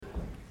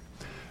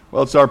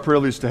Well, it's our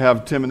privilege to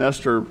have Tim and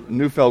Esther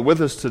Neufeld with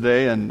us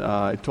today, and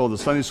I told the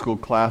Sunday school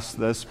class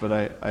this, but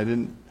I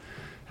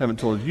haven't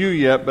told you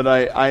yet, but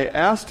I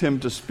asked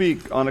him to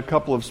speak on a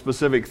couple of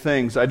specific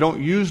things. I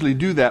don't usually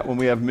do that when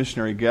we have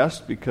missionary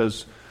guests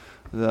because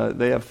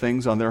they have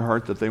things on their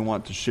heart that they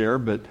want to share,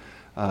 but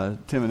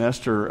Tim and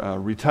Esther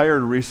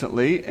retired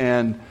recently,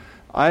 and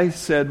I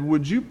said,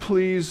 would you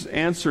please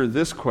answer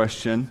this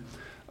question?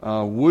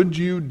 Would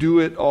you do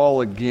it all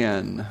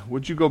again?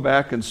 Would you go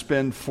back and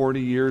spend 40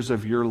 years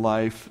of your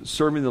life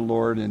serving the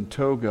Lord in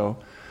Togo?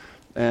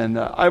 And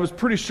I was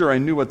pretty sure I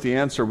knew what the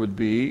answer would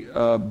be,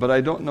 but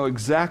I don't know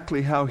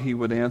exactly how he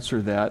would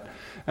answer that.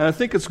 And I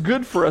think it's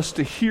good for us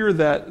to hear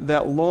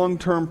that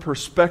long-term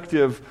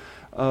perspective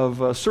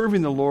of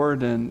serving the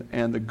Lord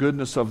and the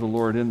goodness of the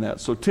Lord in that.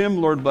 So Tim,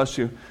 Lord bless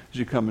you as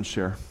you come and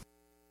share.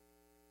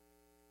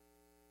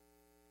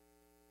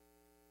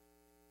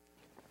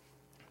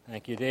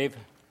 Thank you, Dave.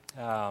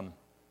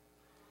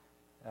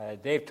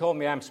 Dave told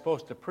me I'm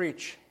supposed to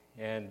preach,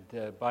 and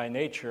by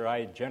nature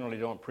I generally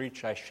don't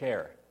preach, I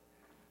share.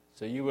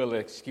 So you will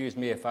excuse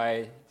me if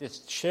I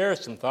just share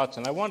some thoughts,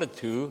 and I wanted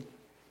to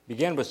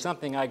begin with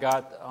something I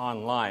got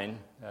online.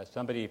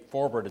 Somebody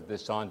forwarded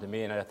this on to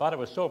me, and I thought it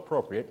was so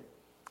appropriate.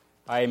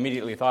 I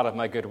immediately thought of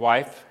my good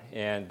wife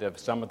and of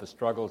some of the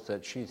struggles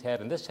that she's had,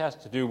 and this has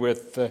to do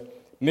with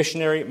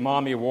missionary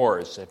mommy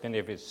wars. If any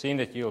of you have seen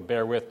it, you'll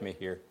bear with me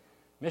here.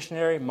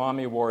 Missionary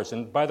mommy wars.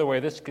 And by the way,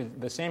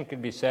 the same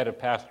could be said of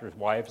pastors'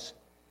 wives.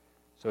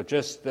 So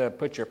just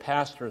put your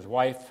pastor's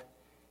wife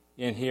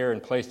in here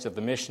in place of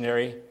the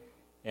missionary,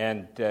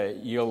 and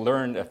you'll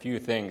learn a few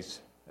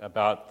things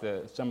about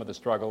some of the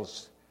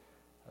struggles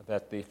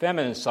that the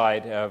feminine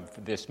side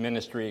of this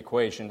ministry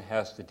equation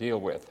has to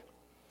deal with.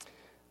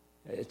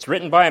 It's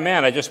written by a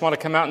man. I just want to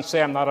come out and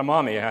say I'm not a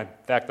mommy. In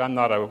fact, I'm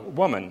not a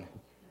woman.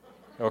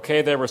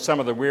 Okay, there were some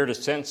of the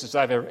weirdest sentences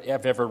I've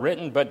ever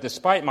written, but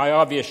despite my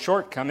obvious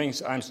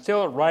shortcomings, I'm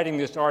still writing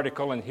this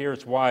article, and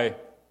here's why.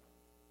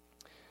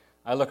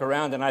 I look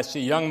around and I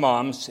see young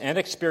moms and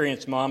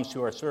experienced moms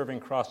who are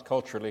serving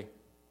cross-culturally,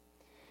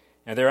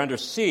 and they're under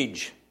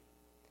siege.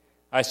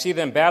 I see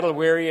them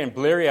battle-weary and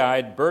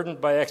bleary-eyed,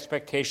 burdened by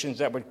expectations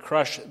that would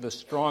crush the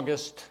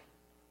strongest.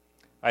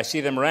 I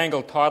see them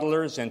wrangle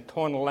toddlers in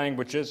tonal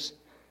languages.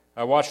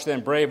 I watch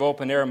them brave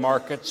open-air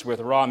markets with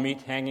raw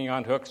meat hanging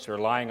on hooks or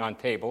lying on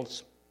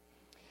tables,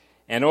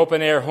 and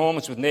open-air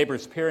homes with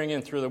neighbors peering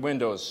in through the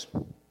windows.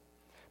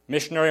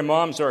 Missionary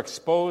moms are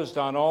exposed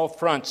on all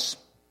fronts,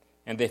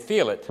 and they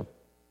feel it.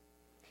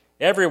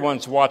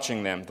 Everyone's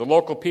watching them. The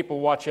local people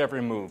watch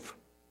every move.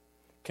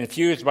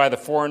 Confused by the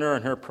foreigner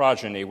and her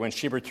progeny, when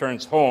she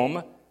returns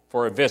home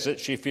for a visit,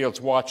 she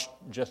feels watched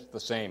just the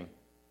same.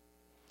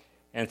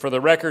 And for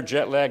the record,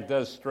 jet lag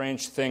does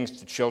strange things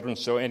to children,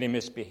 so any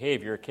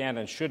misbehavior can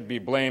and should be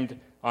blamed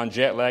on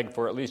jet lag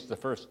for at least the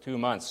first 2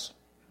 months.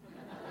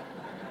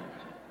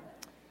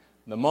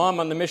 The mom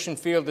on the mission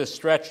field is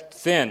stretched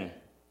thin.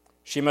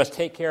 She must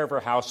take care of her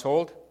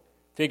household,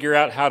 figure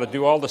out how to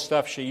do all the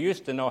stuff she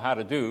used to know how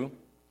to do.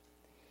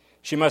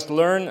 She must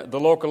learn the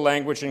local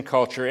language and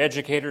culture,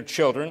 educate her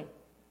children,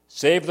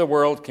 save the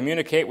world,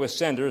 communicate with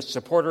senders,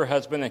 support her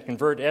husband, and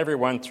convert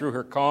everyone through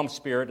her calm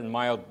spirit and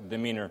mild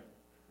demeanor.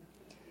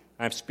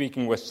 I'm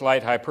speaking with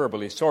slight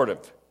hyperbole, sort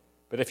of.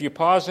 But if you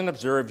pause and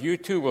observe, you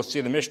too will see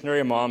the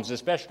missionary moms,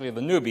 especially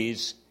the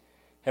newbies,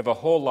 have a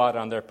whole lot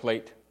on their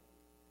plate.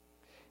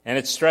 And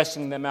it's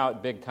stressing them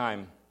out big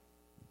time.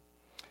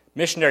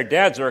 Missionary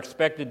dads are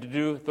expected to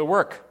do the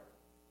work.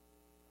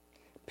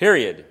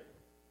 Period.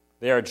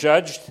 They are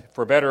judged,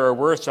 for better or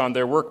worse, on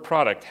their work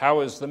product.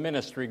 How is the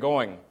ministry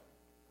going?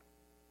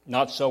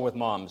 Not so with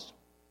moms.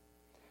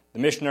 The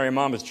missionary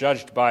mom is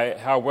judged by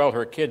how well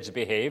her kids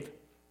behave,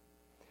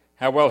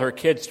 how well her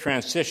kids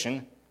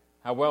transition,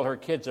 how well her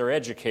kids are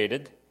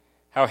educated,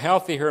 how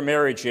healthy her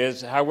marriage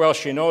is, how well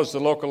she knows the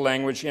local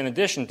language, in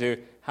addition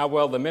to how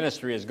well the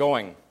ministry is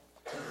going.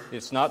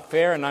 It's not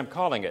fair, and I'm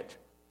calling it.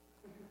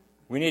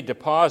 We need to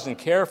pause and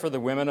care for the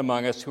women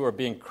among us who are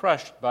being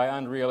crushed by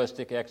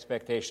unrealistic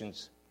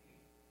expectations.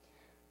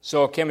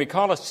 So can we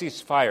call a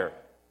ceasefire?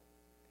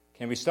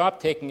 Can we stop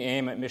taking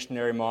aim at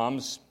missionary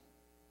moms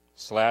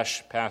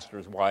 /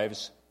 pastors'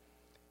 wives,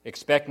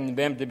 expecting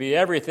them to be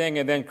everything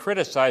and then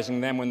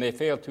criticizing them when they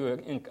fail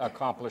to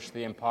accomplish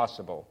the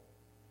impossible?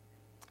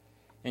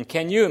 And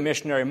can you,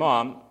 missionary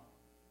mom,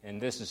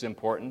 and this is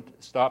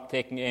important, stop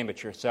taking aim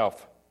at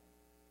yourself?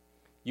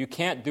 You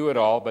can't do it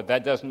all, but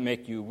that doesn't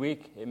make you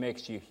weak, it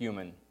makes you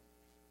human.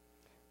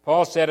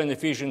 Paul said in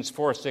Ephesians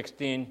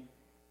 4:16,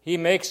 He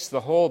makes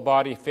the whole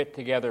body fit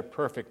together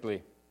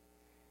perfectly,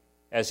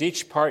 as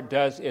each part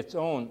does its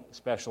own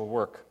special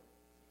work.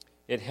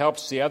 It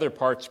helps the other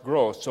parts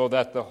grow so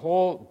that the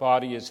whole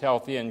body is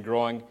healthy and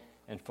growing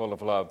and full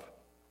of love.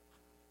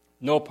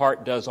 No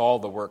part does all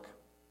the work.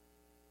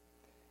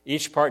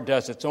 Each part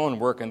does its own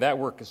work, and that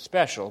work is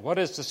special. What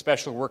is the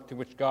special work to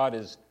which God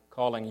is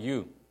calling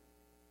you?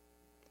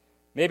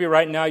 Maybe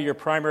right now your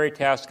primary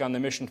task on the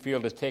mission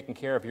field is taking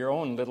care of your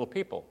own little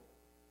people.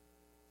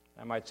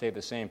 I might say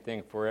the same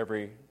thing for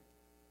every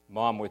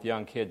mom with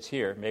young kids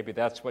here, maybe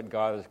that's what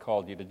God has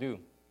called you to do.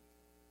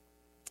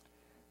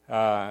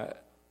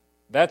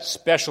 That's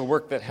special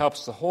work that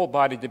helps the whole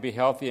body to be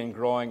healthy and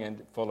growing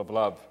and full of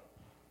love.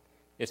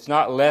 It's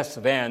not less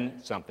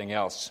than something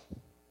else.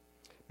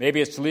 Maybe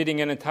it's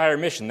leading an entire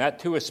mission. That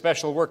too is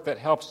special work that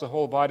helps the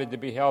whole body to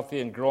be healthy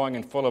and growing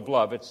and full of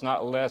love. It's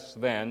not less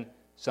than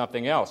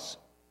something else.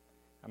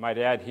 I might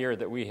add here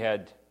that we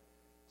had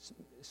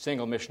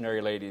single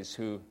missionary ladies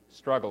who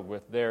struggled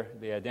with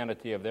the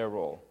identity of their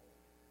role.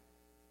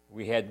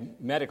 We had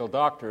medical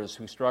doctors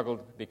who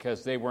struggled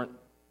because they weren't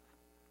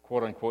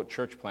quote-unquote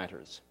church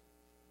planters,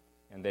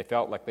 and they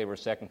felt like they were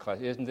second class.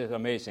 Isn't it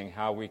amazing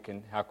how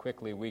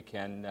quickly we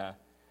can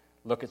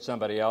look at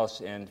somebody else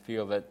and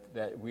feel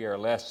that we are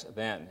less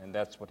than, and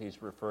that's what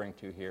he's referring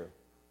to here.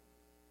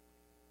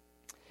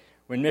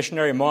 When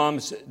missionary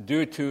moms,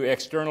 due to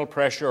external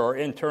pressure or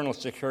internal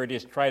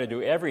securities, try to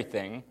do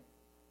everything,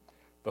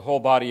 the whole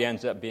body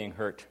ends up being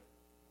hurt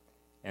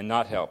and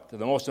not helped.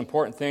 The most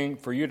important thing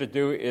for you to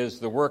do is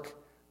the work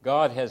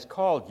God has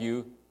called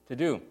you to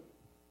do.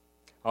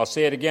 I'll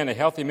say it again, a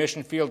healthy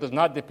mission field does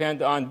not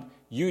depend on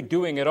you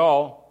doing it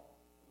all.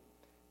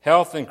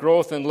 Health and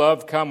growth and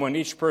love come when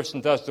each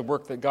person does the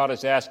work that God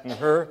is asking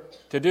her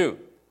to do.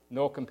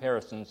 No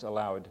comparisons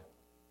allowed.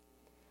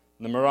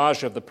 The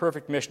mirage of the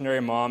perfect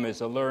missionary mom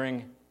is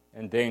alluring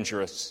and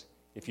dangerous.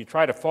 If you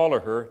try to follow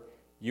her,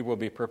 you will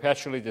be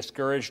perpetually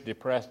discouraged,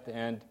 depressed,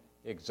 and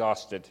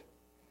exhausted.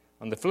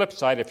 On the flip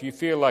side, if you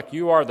feel like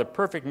you are the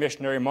perfect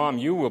missionary mom,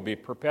 you will be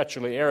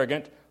perpetually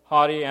arrogant,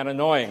 haughty, and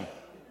annoying.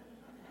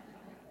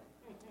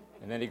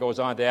 And then he goes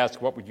on to ask,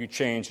 what would you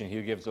change? And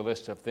he gives a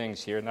list of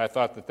things here. And I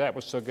thought that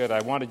was so good.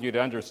 I wanted you to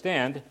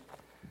understand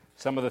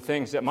some of the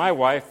things that my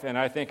wife, and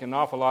I think an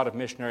awful lot of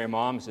missionary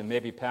moms and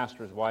maybe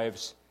pastors'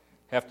 wives,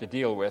 have to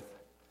deal with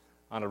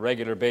on a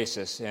regular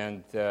basis.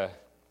 And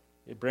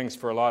it brings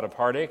for a lot of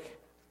heartache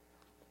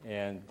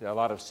and a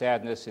lot of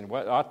sadness in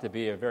what ought to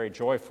be a very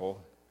joyful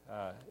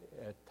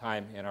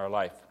time in our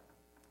life.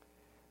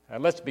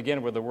 Let's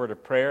begin with a word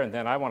of prayer, and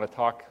then I want to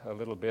talk a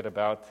little bit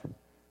about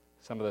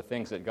some of the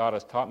things that God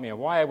has taught me and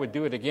why I would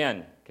do it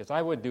again, because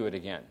I would do it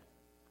again.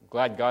 I'm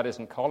glad God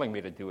isn't calling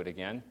me to do it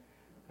again.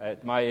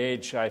 At my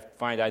age, I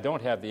find I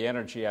don't have the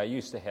energy I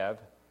used to have,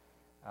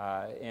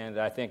 and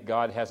I think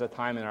God has a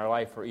time in our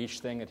life for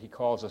each thing that he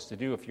calls us to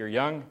do. If you're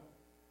young,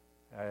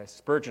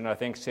 Spurgeon, I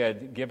think,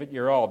 said, give it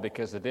your all,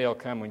 because the day will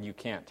come when you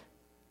can't.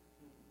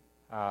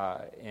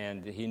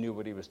 And he knew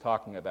what he was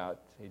talking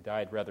about. He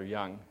died rather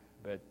young,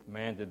 but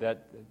man, did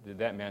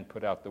that man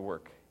put out the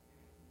work.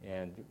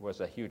 And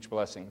was a huge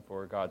blessing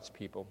for God's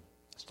people.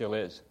 Still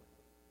is.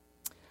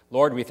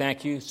 Lord, we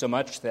thank you so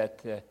much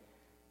that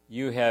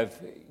you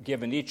have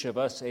given each of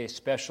us a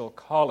special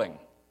calling.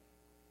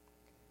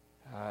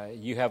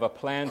 You have a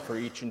plan for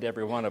each and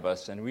every one of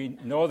us, and we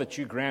know that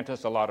you grant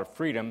us a lot of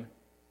freedom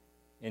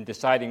in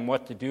deciding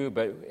what to do,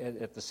 but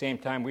at the same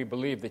time we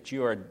believe that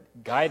you are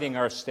guiding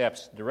our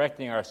steps,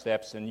 directing our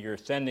steps, and you're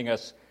sending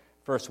us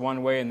first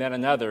one way and then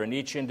another, and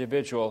each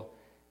individual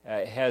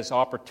has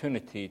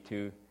opportunity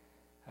to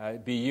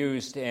be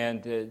used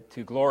and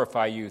to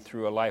glorify you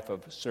through a life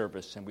of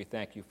service, and we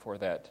thank you for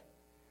that.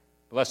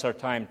 Bless our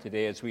time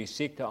today as we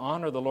seek to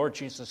honor the Lord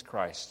Jesus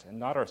Christ and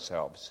not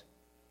ourselves.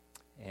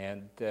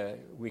 And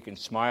we can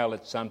smile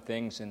at some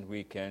things, and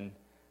we can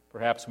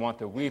perhaps want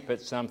to weep at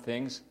some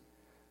things,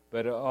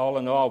 but all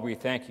in all, we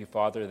thank you,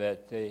 Father,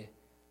 that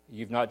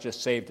you've not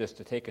just saved us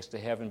to take us to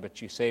heaven,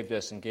 but you saved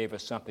us and gave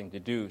us something to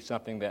do,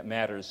 something that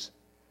matters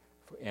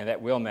and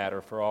that will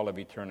matter for all of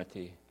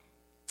eternity.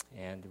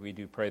 And we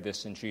do pray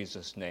this in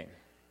Jesus' name.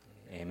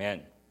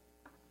 Amen.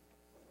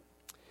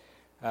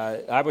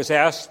 I was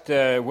asked,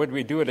 would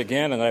we do it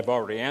again? And I've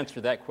already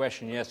answered that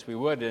question. Yes, we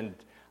would. And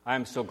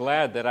I'm so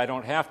glad that I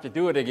don't have to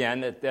do it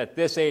again. At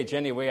this age,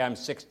 anyway, I'm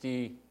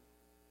 67.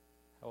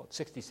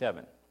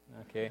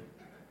 Okay.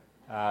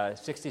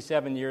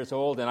 67 years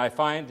old. And I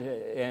find,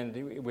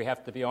 and we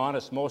have to be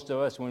honest, most of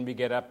us, when we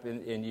get up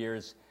in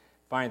years,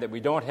 find that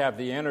we don't have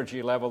the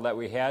energy level that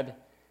we had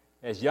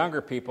as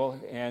younger people,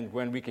 and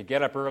when we could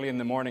get up early in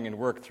the morning and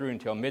work through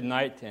until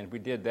midnight, and we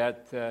did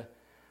that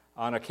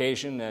on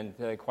occasion,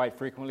 and quite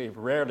frequently,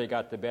 rarely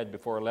got to bed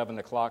before 11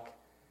 o'clock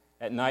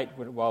at night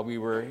while we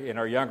were in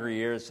our younger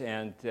years,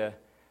 and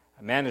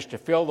managed to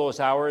fill those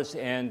hours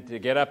and to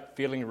get up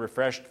feeling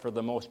refreshed for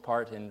the most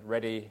part and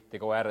ready to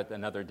go at it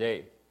another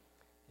day.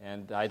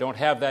 And I don't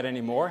have that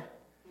anymore.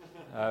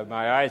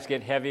 My eyes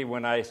get heavy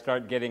when I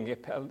start getting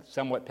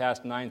somewhat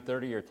past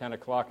 9:30 or 10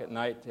 o'clock at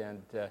night,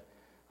 and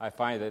I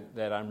find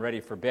that I'm ready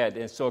for bed.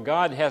 And so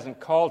God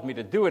hasn't called me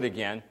to do it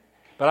again,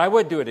 but I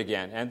would do it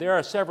again. And there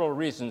are several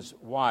reasons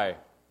why.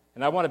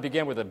 And I want to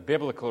begin with a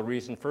biblical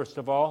reason, first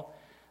of all.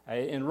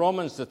 In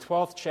Romans, the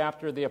 12th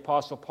chapter, the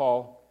Apostle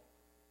Paul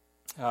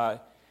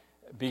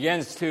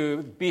begins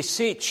to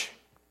beseech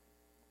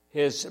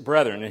his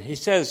brethren. And he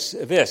says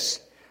this,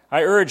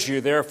 I urge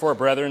you, therefore,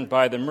 brethren,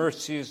 by the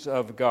mercies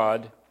of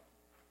God,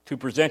 to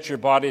present your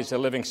bodies a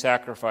living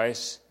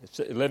sacrifice,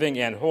 living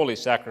and holy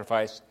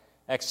sacrifice,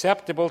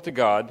 acceptable to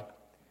God,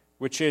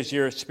 which is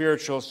your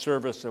spiritual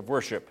service of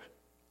worship.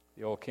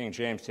 The old King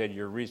James said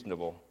your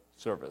reasonable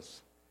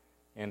service,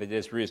 and it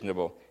is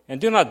reasonable.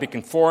 And do not be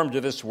conformed to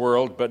this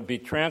world, but be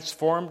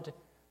transformed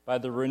by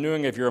the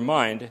renewing of your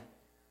mind,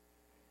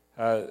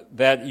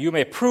 that you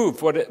may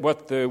prove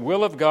what the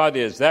will of God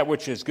is, that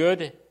which is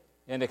good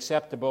and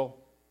acceptable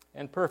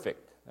and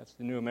perfect. That's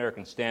the New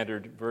American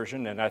Standard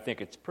Version, and I think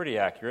it's pretty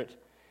accurate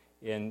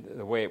in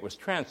the way it was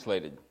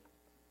translated.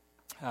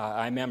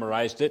 I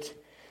memorized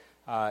it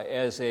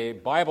as a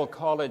Bible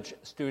college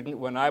student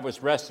when I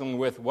was wrestling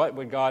with what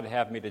would God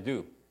have me to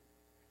do.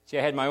 See,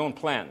 I had my own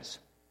plans,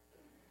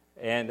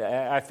 and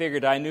I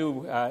figured I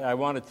knew I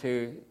wanted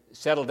to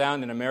settle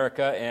down in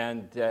America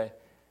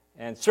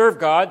and serve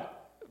God,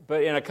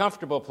 but in a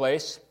comfortable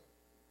place,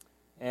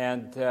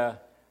 and in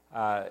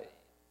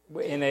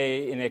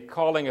a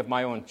calling of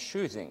my own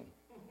choosing.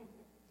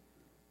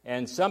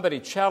 And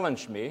somebody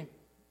challenged me,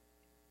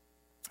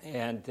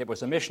 and it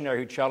was a missionary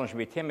who challenged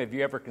me, Tim, have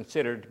you ever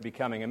considered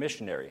becoming a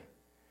missionary?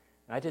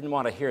 And I didn't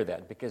want to hear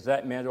that, because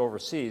that meant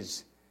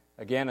overseas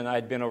again, and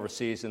I'd been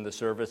overseas in the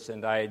service,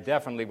 and I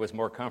definitely was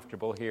more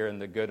comfortable here in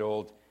the good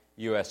old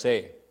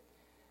USA.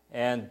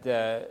 And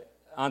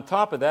on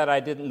top of that, I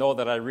didn't know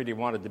that I really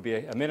wanted to be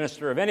a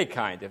minister of any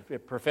kind, a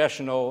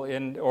professional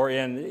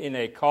in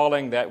a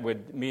calling that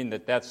would mean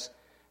that that's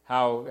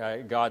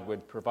how God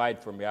would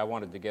provide for me. I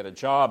wanted to get a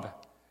job,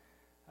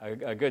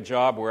 a good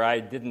job where I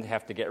didn't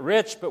have to get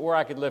rich, but where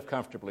I could live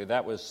comfortably.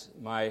 That was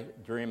my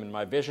dream and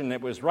my vision. It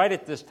was right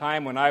at this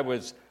time when I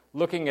was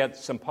looking at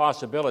some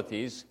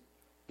possibilities,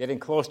 getting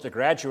close to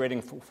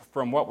graduating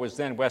from what was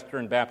then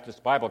Western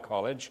Baptist Bible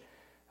College,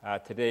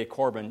 today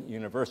Corbin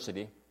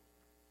University,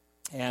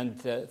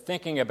 and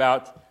thinking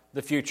about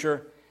the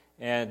future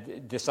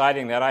and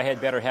deciding that I had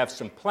better have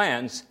some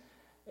plans.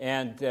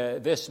 And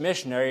this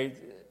missionary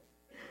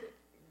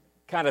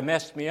kind of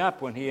messed me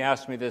up when he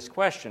asked me this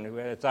question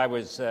as I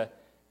was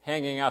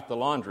hanging out the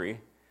laundry.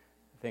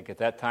 I think at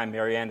that time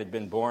Marianne had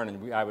been born,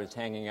 and I was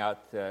hanging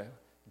out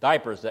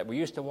diapers that we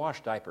used to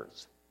wash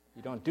diapers.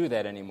 You don't do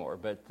that anymore,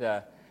 but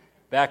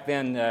back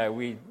then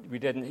we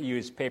didn't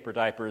use paper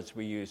diapers.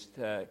 We used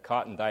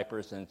cotton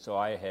diapers, and so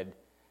I had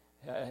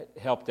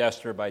helped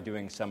Esther by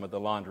doing some of the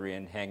laundry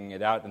and hanging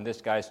it out. And this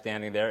guy's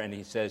standing there, and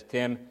he says,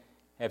 Tim,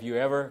 have you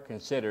ever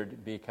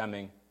considered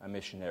becoming a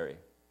missionary?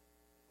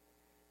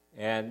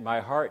 And my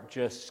heart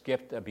just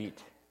skipped a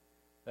beat.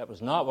 That was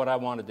not what I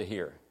wanted to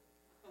hear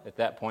at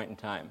that point in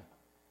time.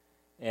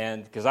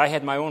 And because I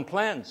had my own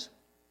plans.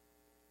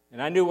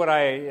 And I knew what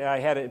I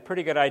had a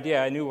pretty good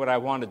idea. I knew what I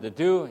wanted to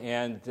do,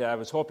 and I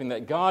was hoping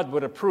that God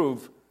would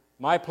approve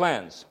my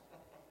plans.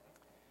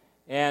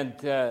 And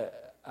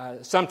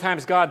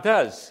sometimes God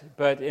does,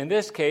 but in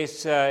this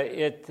case,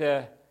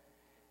 it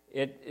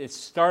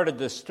started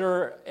to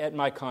stir at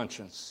my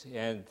conscience,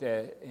 and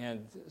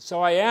so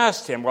I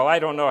asked him. Well, I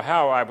don't know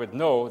how I would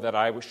know that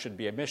I should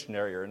be a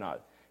missionary or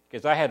not,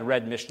 because I had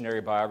read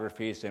missionary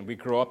biographies, and we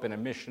grew up in a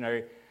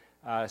missionary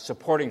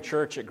supporting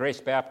church at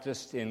Grace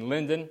Baptist in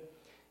Linden,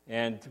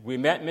 and we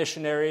met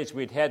missionaries.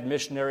 We'd had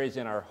missionaries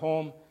in our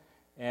home,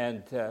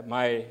 and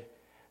my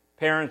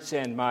parents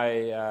and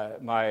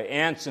my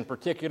aunts in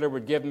particular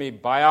would give me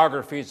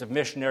biographies of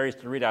missionaries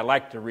to read. I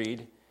liked to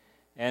read.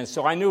 And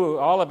so I knew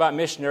all about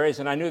missionaries,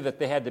 and I knew that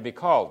they had to be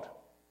called.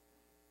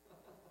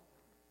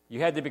 You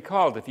had to be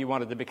called if you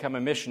wanted to become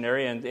a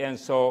missionary. And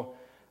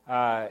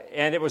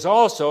it was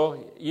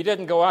also, you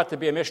didn't go out to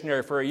be a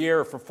missionary for a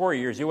year or for 4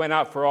 years. You went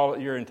out for all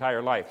your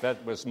entire life.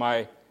 That was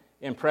my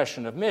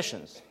impression of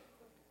missions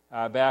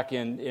back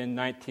in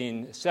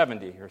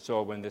 1970 or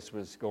so when this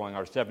was going,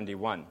 or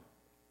 71.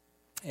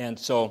 And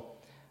so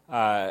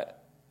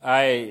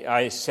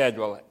I said,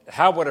 well,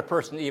 how would a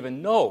person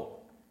even know?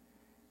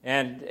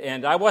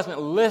 And I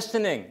wasn't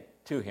listening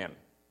to him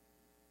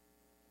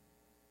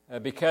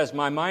because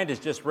my mind is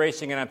just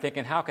racing, and I'm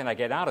thinking, how can I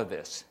get out of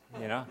this,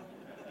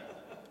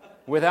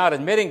 without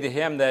admitting to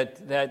him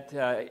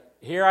that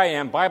here I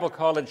am, Bible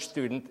college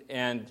student,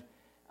 and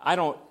I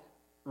don't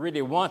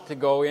really want to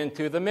go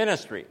into the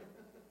ministry.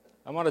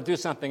 I want to do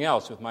something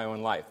else with my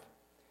own life.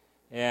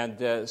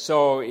 And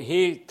so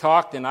he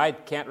talked, and I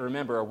can't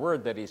remember a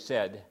word that he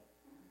said.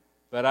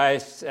 But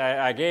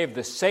I gave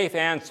the safe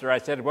answer. I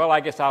said, well, I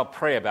guess I'll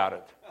pray about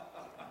it.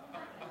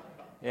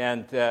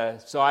 And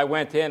so I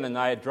went in, and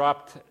I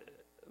dropped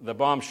the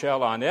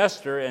bombshell on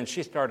Esther, and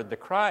she started to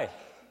cry.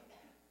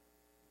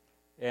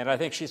 And I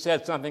think she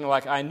said something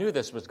like, I knew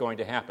this was going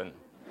to happen.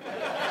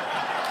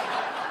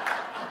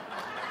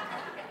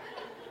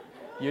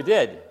 You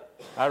did.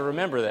 I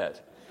remember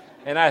that.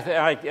 And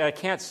I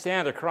can't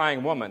stand a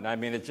crying woman. I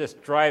mean, it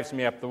just drives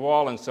me up the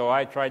wall. And so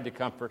I tried to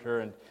comfort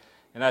her.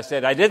 And I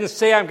said, I didn't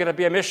say I'm going to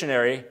be a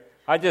missionary.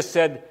 I just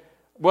said,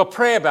 we'll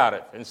pray about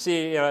it and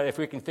see if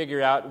we can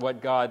figure out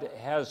what God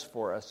has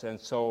for us.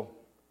 And so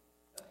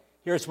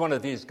here's one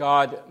of these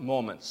God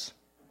moments.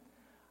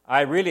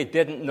 I really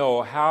didn't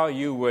know how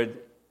you would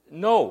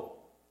know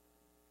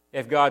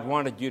if God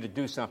wanted you to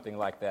do something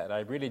like that. I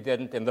really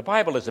didn't. And the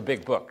Bible is a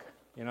big book.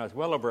 It's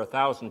well over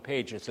 1,000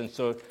 pages, and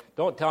so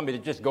don't tell me to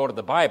just go to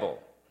the Bible.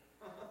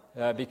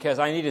 because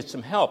I needed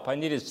some help. I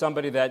needed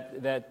somebody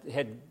that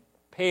had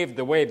paved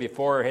the way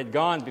before, had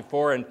gone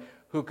before, and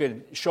who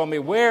could show me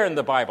where in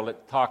the Bible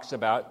it talks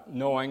about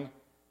knowing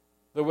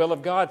the will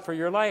of God for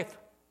your life.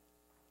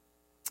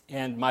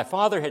 And my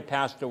father had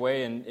passed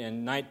away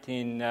in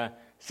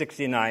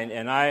 1969,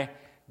 and I,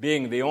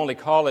 being the only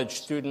college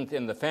student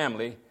in the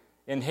family,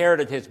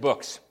 inherited his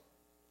books.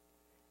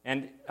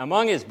 And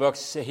among his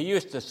books, he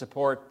used to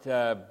support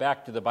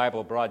Back to the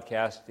Bible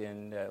broadcast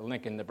in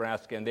Lincoln,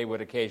 Nebraska, and they would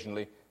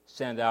occasionally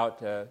send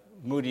out a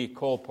Moody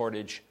Cole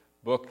Portage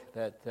book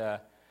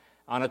that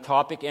on a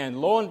topic. And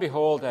lo and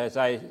behold, as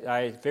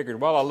I figured,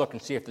 well, I'll look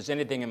and see if there's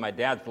anything in my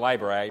dad's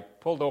library, I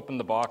pulled open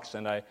the box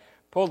and I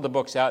pulled the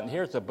books out, and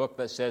here's a book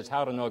that says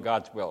How to Know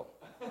God's Will.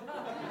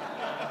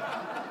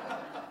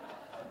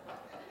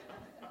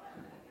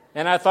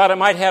 And I thought it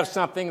might have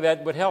something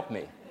that would help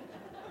me.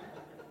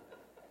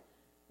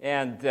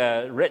 And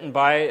written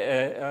by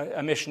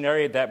a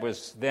missionary that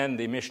was then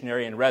the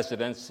missionary in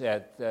residence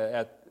at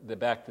the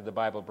Back to the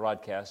Bible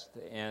broadcast.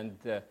 And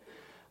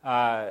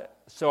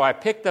so I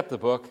picked up the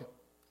book,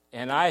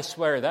 and I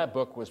swear that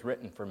book was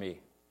written for me.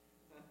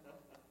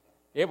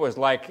 It was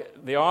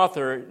like the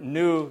author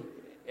knew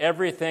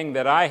everything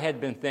that I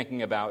had been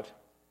thinking about,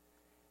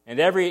 and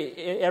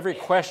every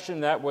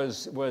question that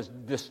was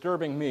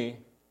disturbing me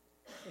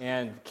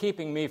and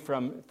keeping me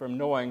from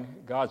knowing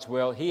God's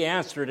will, he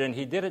answered, and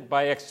he did it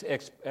by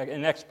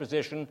an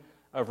exposition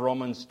of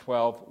Romans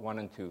 12, 1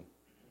 and 2.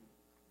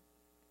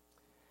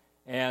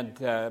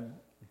 And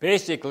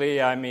basically,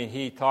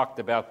 he talked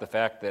about the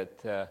fact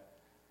that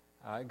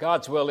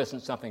God's will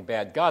isn't something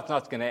bad. God's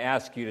not going to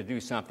ask you to do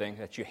something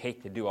that you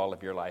hate to do all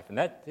of your life. And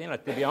that,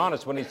 to be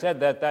honest, when he said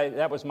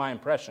that was my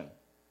impression.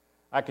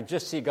 I could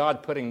just see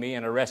God putting me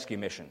in a rescue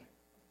mission.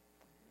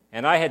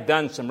 And I had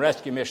done some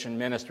rescue mission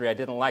ministry. I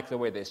didn't like the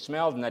way they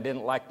smelled, and I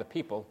didn't like the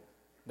people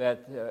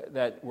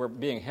that were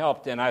being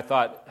helped. And I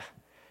thought,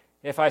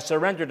 if I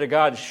surrender to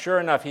God, sure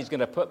enough, he's going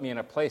to put me in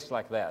a place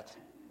like that.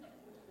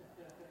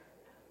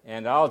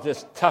 And I'll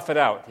just tough it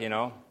out,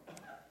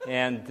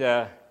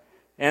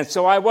 And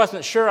so I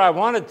wasn't sure I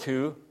wanted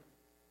to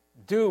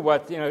do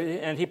what,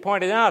 and he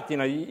pointed out,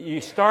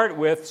 you start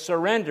with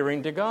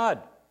surrendering to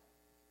God.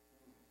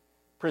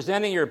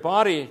 Presenting your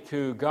body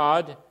to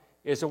God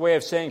is a way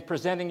of saying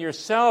presenting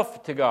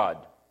yourself to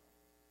God.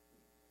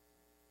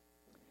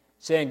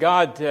 Saying,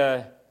 God,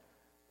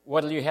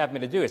 what will you have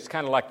me to do? It's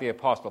kind of like the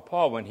Apostle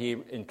Paul when he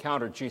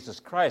encountered Jesus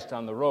Christ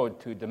on the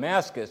road to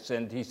Damascus,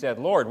 and he said,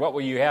 Lord, what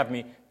will you have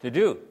me to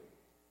do?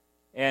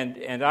 And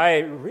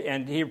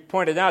he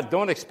pointed out,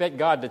 don't expect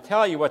God to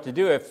tell you what to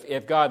do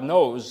if God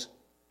knows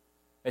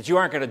that you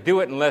aren't going to do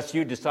it unless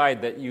you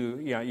decide that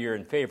you're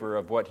in favor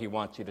of what he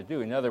wants you to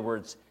do. In other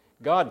words,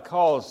 God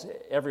calls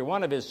every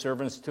one of his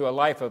servants to a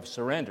life of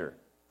surrender.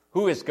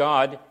 Who is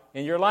God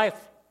in your life?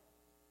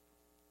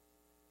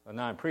 Well,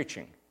 now I'm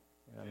preaching.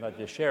 I'm not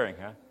just sharing,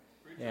 huh?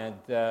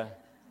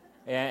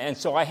 And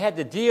so I had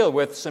to deal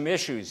with some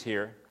issues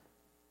here.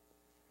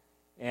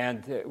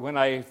 And when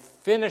I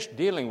finished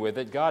dealing with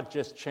it, God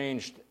just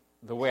changed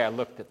the way I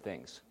looked at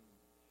things.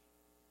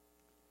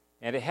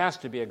 And it has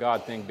to be a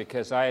God thing,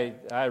 because I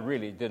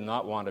really did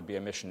not want to be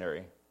a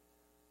missionary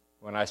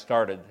when I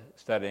started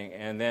studying.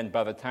 And then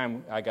by the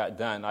time I got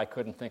done, I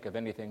couldn't think of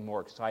anything more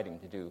exciting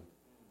to do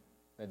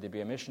than to be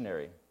a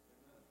missionary.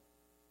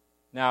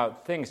 Now,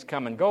 things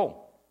come and go.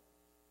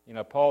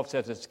 Paul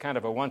says it's kind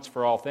of a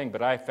once-for-all thing,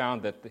 but I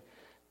found that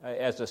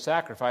as a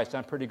sacrifice,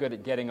 I'm pretty good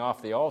at getting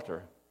off the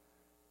altar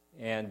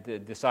and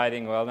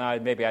deciding, well, now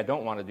maybe I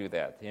don't want to do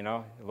that.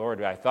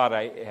 Lord, I thought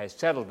I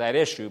settled that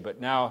issue,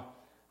 but now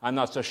I'm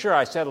not so sure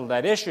I settled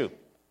that issue.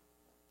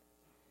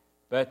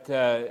 But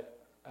to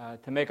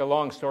make a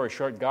long story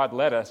short, God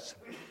led us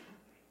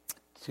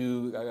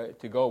to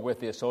go with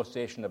the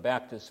Association of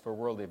Baptists for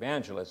World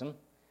Evangelism.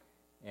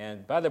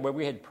 And by the way,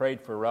 we had prayed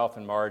for Ralph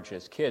and Marge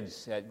as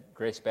kids at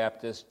Grace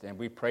Baptist, and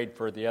we prayed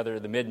for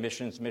the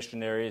mid-missions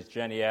missionaries,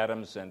 Jenny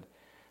Adams, and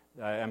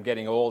I'm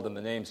getting old and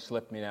the names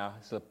slip me now,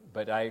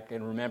 but I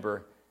can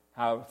remember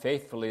how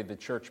faithfully the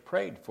church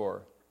prayed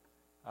for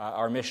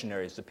our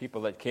missionaries, the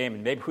people that came,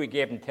 and maybe we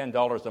gave them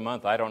 $10 a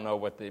month. I don't know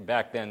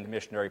back then the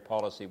missionary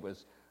policy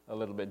was a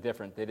little bit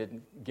different. They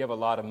didn't give a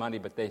lot of money,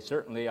 but they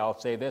certainly, I'll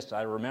say this,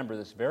 I remember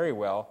this very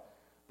well,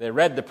 they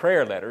read the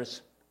prayer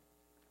letters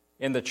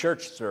in the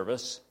church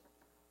service,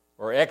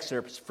 or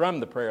excerpts from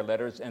the prayer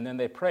letters, and then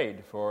they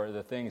prayed for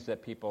the things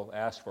that people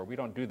asked for. We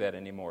don't do that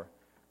anymore.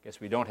 I guess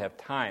we don't have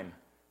time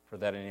for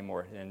that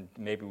anymore, and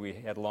maybe we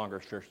had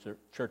longer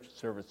church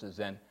services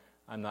then,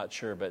 I'm not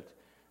sure. But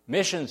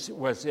missions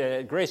was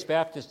Grace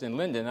Baptist in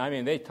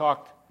Linden. They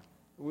talked,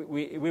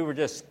 we were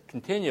just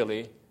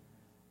continually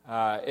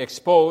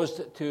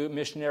exposed to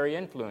missionary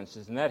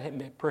influences, and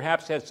that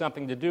perhaps had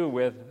something to do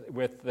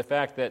with the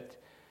fact that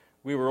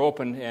we were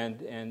open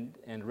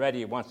and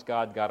ready once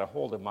God got a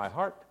hold of my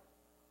heart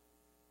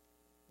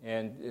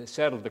and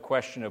settled the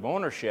question of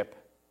ownership.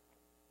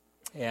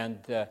 And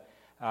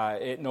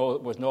it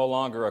was no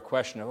longer a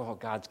question of,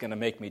 God's going to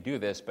make me do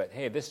this, but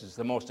hey, this is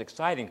the most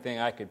exciting thing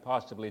I could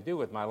possibly do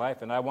with my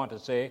life, and I want to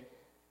say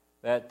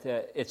that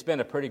it's been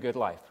a pretty good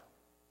life.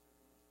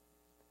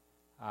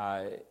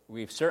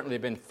 We've certainly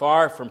been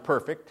far from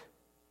perfect.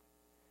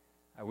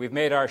 We've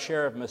made our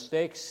share of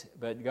mistakes,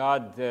 but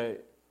God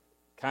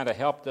kind of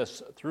helped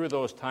us through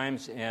those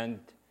times. And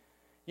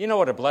you know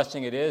what a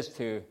blessing it is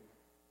to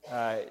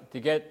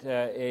get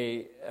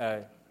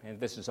and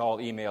this is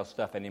all email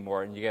stuff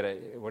anymore, and you get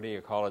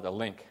a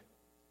link.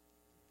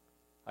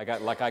 I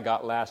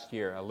got last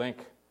year, a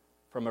link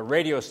from a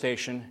radio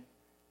station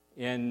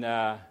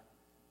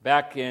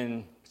back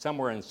in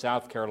somewhere in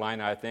South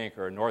Carolina, I think,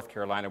 or North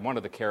Carolina, one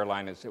of the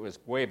Carolinas. It was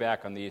way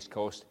back on the East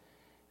Coast.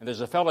 And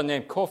there's a fellow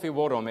named Kofi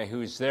Wodome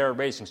who's there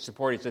raising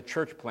support. He's a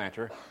church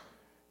planter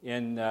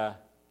in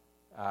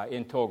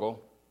Togo.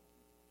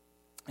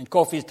 And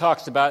Kofi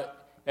talks about,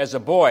 as a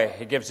boy,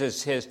 he gives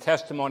his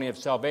testimony of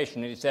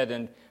salvation. And he said,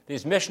 and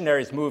these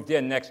missionaries moved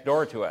in next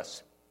door to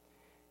us.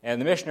 And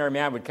the missionary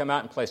man would come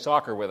out and play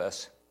soccer with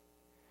us.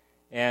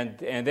 And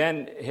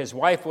then his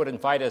wife would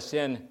invite us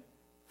in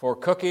for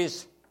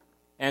cookies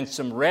and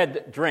some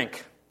red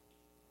drink.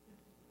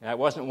 Now, it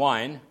wasn't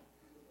wine,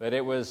 but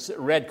it was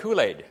red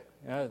Kool-Aid.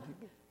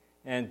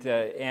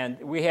 And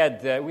we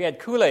had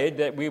Kool-Aid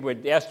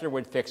that Esther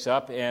would fix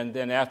up, and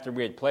then after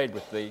we had played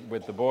with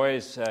the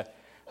boys,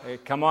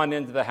 come on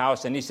into the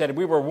house. And he said,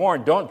 we were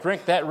warned, don't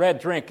drink that red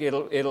drink.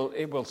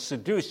 It will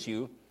seduce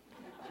you,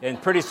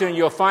 and pretty soon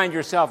you'll find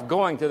yourself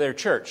going to their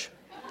church.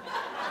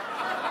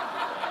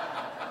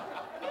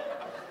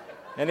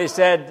 And he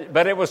said,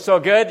 but it was so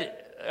good,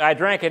 I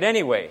drank it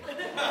anyway.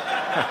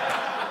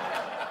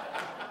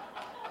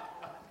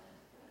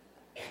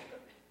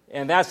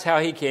 And that's how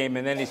he came.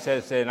 And then he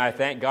says, and I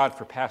thank God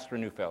for Pastor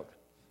Neufeld.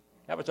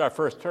 That was our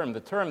first term,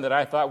 the term that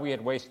I thought we had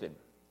wasted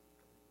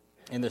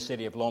in the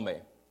city of Lome.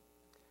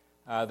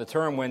 The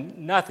term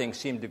when nothing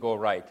seemed to go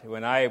right,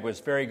 when I was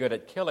very good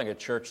at killing a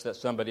church that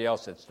somebody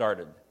else had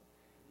started.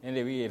 And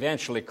we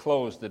eventually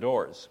closed the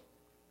doors.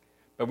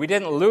 But we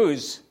didn't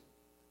lose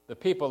the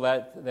people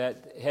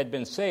that had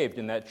been saved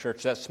in that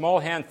church, that small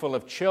handful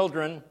of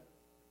children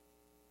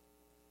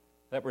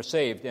that were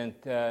saved. And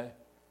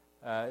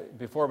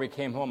before we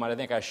came home, and I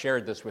think I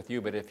shared this with you,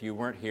 but if you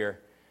weren't here,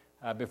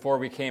 before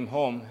we came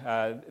home,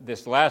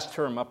 this last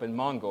term up in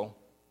Mongo,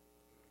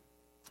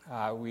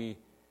 we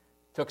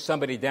took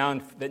somebody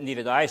down that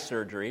needed eye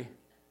surgery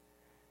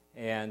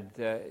and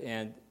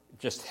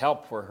just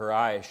help for her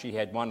eye. She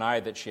had one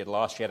eye that she had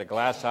lost. She had a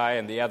glass eye,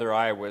 and the other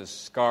eye was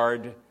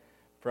scarred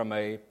from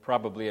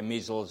probably a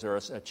measles or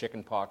a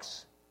chicken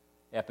pox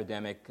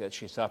epidemic that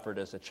she suffered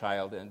as a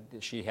child, and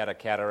she had a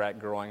cataract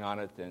growing on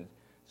it, and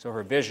so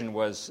her vision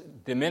was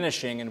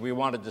diminishing, and we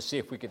wanted to see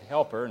if we could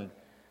help her. And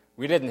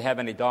we didn't have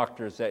any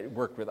doctors that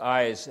worked with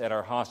eyes at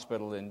our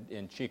hospital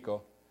in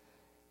Chico.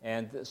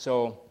 And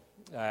so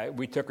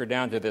we took her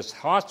down to this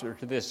hospital,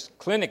 to this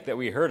clinic that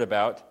we heard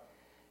about.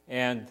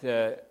 And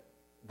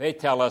they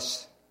tell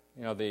us,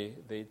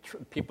 the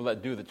people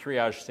that do the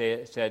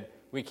triage said,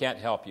 we can't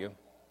help you.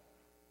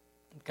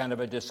 Kind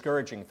of a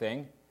discouraging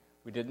thing.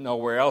 We didn't know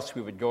where else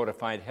we would go to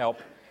find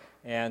help.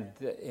 And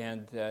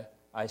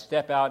I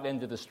step out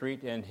into the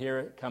street, and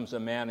here comes a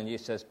man, and he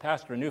says,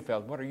 Pastor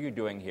Neufeld, what are you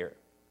doing here?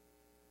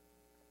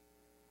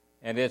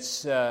 And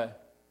it's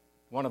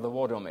one of the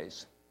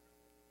Wodomes.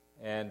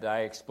 And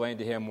I explained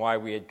to him why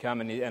we had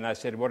come, and I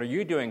said, what are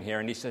you doing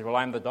here? And he said, well,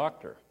 I'm the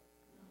doctor.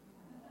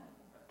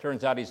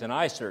 Turns out he's an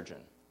eye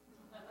surgeon.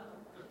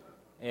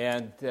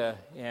 And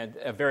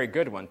a very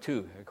good one,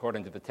 too,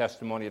 according to the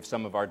testimony of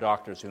some of our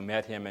doctors who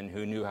met him and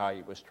who knew how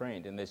he was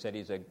trained. And they said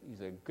he's a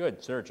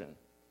good surgeon.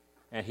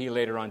 And he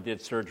later on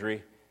did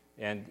surgery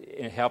and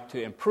helped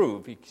to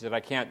improve. He said,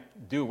 I can't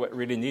do what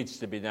really needs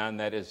to be done,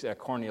 that is a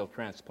corneal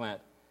transplant.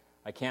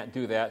 I can't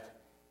do that.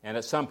 And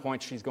at some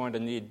point, she's going to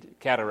need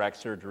cataract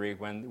surgery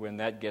when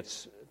that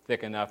gets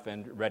thick enough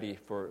and ready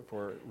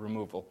for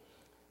removal.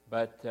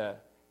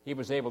 But he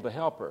was able to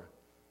help her.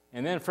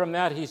 And then from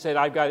that, he said,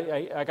 I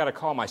got to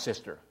call my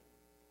sister.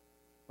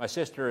 My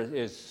sister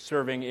is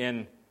serving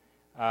in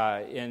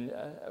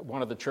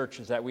one of the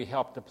churches that we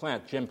helped to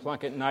plant. Jim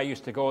Plunkett and I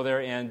used to go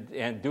there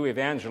and do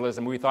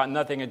evangelism. We thought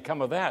nothing had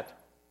come of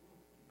that.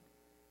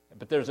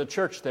 But there's a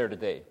church there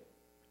today.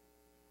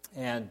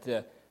 And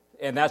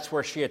that's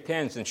where she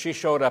attends. And she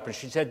showed up and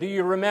she said, do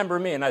you remember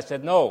me? And I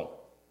said, no.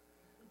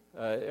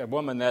 A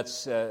woman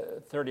that's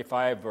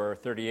 35 or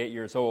 38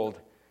 years old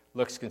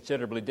looks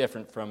considerably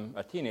different from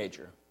a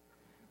teenager.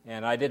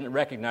 And I didn't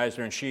recognize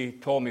her, and she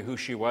told me who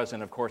she was,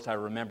 and of course I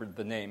remembered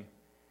the name.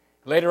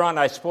 Later on,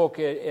 I spoke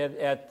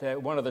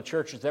at one of the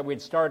churches that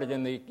we'd started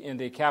in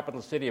the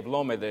capital city of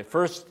Lome, the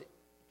first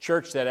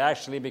church that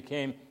actually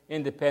became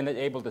independent,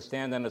 able to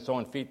stand on its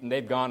own feet, and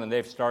they've gone and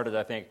they've started,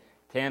 I think,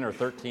 10 or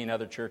 13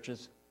 other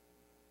churches.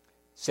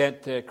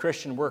 Sent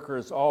Christian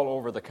workers all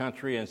over the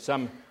country, and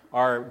some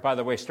are, by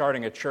the way,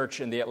 starting a church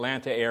in the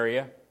Atlanta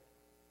area.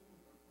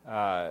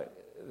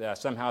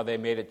 Somehow they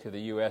made it to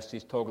the U.S.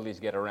 These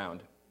Togolese get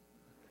around.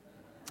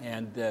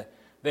 And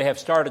they have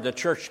started a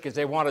church because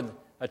they wanted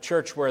a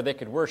church where they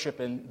could worship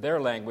in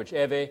their language,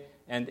 Ewe,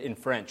 and in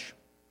French.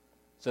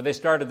 So they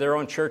started their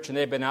own church, and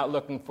they've been out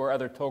looking for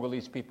other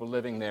Togolese people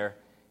living there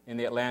in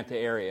the Atlanta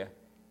area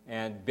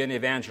and been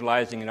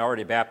evangelizing and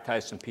already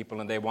baptized some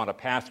people, and they want a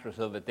pastor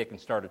so that they can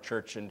start a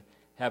church and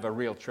have a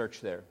real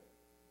church there.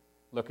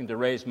 Looking to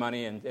raise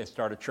money and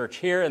start a church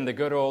here in the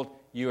good old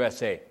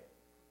USA.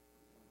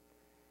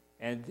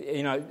 And,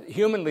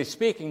 humanly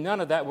speaking,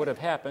 none of that would have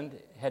happened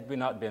had we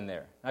not been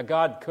there. Now,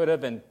 God could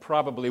have and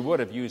probably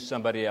would have used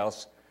somebody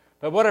else,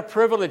 but what a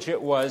privilege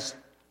it was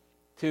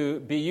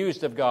to be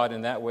used of God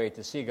in that way,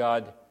 to see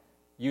God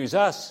use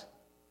us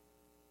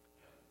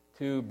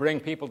to bring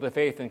people to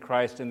faith in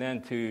Christ and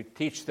then to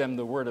teach them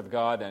the Word of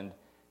God and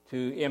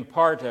to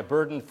impart a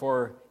burden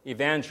for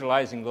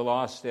evangelizing the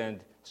lost and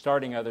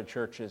starting other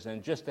churches,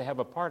 and just to have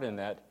a part in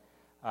that,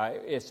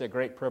 it's a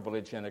great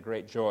privilege and a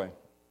great joy.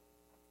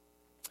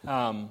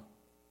 As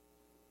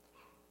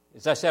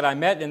I said, I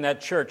met in that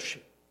church,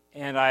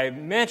 and I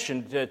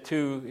mentioned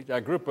to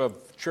a group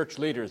of church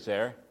leaders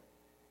there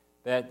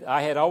that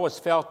I had always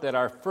felt that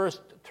our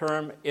first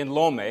term in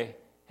Lome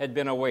had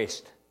been a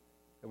waste.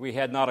 We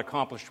had not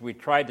accomplished. We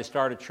tried to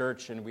start a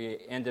church, and we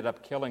ended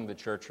up killing the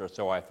church, or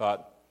so I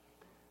thought.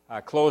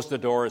 Closed the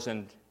doors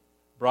and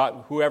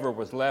brought whoever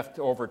was left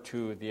over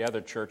to the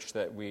other church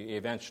that we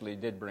eventually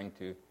did bring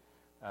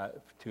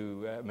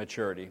to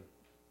maturity.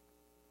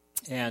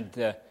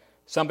 And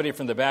somebody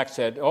from the back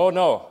said, "Oh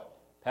no,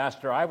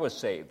 Pastor, I was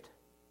saved."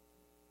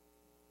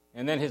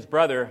 And then his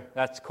brother,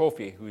 that's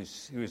Kofi,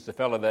 who's the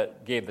fellow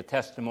that gave the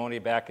testimony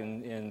back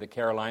in the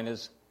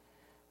Carolinas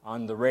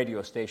on the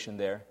radio station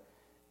there.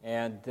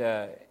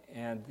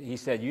 And he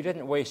said, "You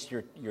didn't waste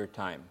your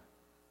time.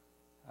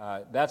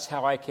 That's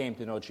how I came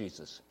to know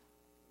Jesus."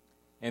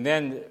 And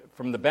then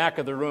from the back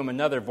of the room,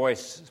 another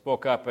voice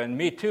spoke up, and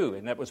me too,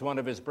 and that was one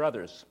of his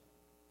brothers.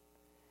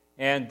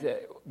 And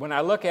when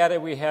I look at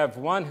it, we have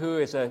one who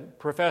is a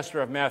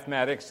professor of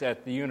mathematics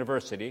at the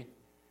university,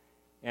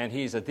 and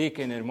he's a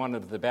deacon in one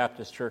of the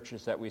Baptist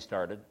churches that we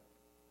started.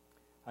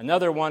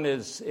 Another one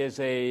is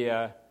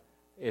a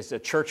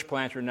church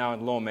planter now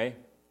in Lome.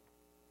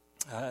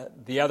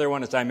 The other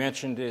one, as I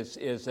mentioned,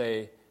 is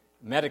a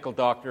medical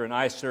doctor, an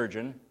eye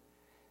surgeon.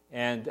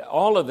 And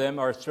all of them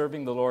are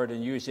serving the Lord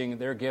and using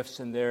their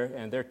gifts and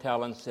their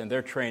talents and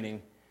their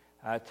training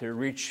to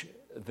reach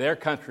their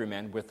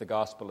countrymen with the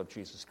gospel of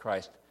Jesus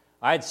Christ.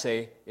 I'd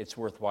say it's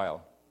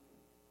worthwhile,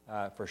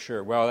 for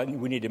sure. Well,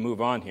 we need to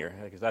move on here,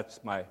 because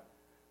that's my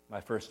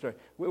first story.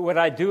 Would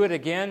I do it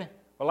again?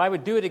 Well, I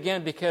would do it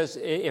again because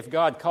if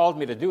God called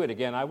me to do it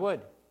again, I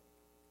would.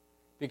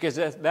 Because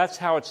that's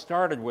how it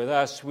started with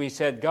us. We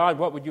said, "God,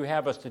 what would you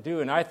have us to do?"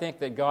 And I think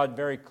that God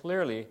very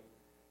clearly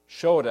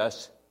showed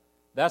us,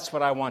 "That's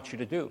what I want you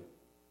to do."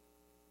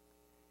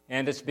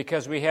 And it's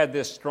because we had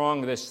this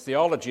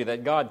theology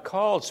that God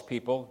calls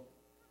people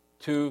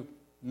to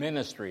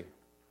ministry.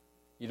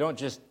 You don't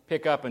just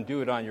pick up and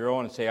do it on your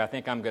own and say, "I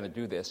think I'm going to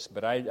do this."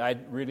 But I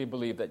really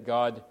believe that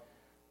God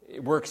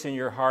works in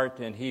your heart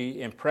and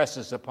He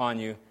impresses upon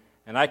you.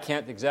 And I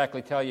can't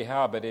exactly tell you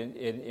how, but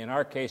in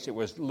our case it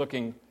was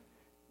looking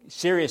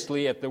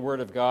seriously at the Word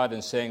of God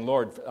and saying,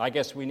 "Lord, I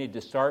guess we need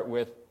to start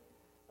with,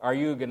 are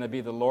you going to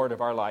be the Lord of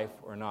our life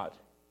or not?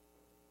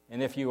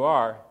 And if you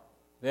are,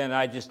 then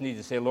I just need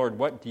to say, Lord,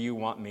 what do you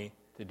want me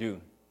to do?"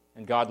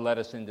 And God led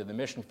us into the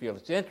mission field.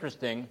 It's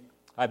interesting.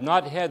 I've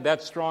not had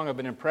that strong of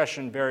an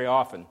impression very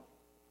often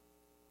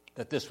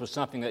that this was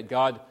something that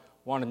God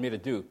wanted me to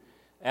do.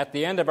 At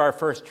the end of our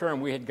first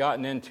term, we had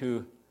gotten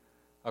into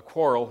a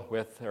quarrel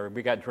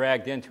we got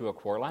dragged into a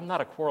quarrel. I'm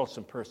not a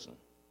quarrelsome person.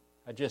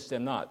 I just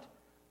am not.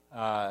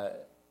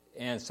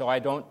 And so I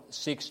don't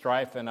seek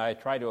strife, and I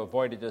try to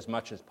avoid it as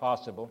much as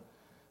possible.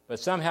 But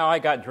somehow I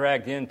got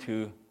dragged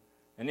into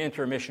an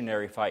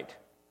intermissionary fight.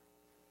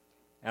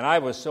 And I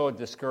was so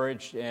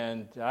discouraged,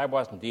 and I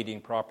wasn't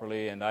eating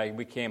properly, and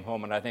we came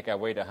home, and I think I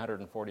weighed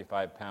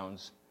 145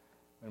 pounds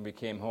when we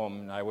came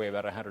home, and I weigh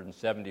about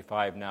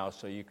 175 now,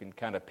 so you can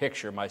kind of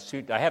picture my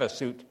suit. I had a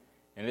suit,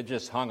 and it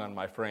just hung on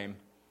my frame.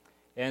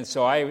 And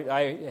so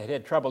I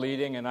had trouble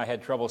eating, and I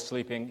had trouble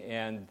sleeping,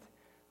 and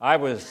I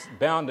was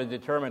bound and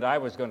determined I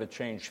was going to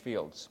change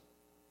fields.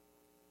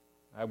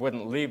 I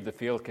wouldn't leave the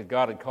field because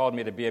God had called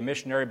me to be a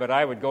missionary, but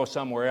I would go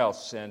somewhere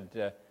else.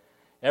 And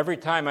every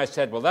time I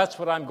said, "Well, that's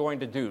what I'm going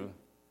to do,"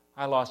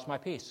 I lost my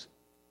peace.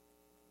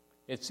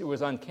 It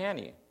was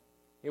uncanny.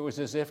 It was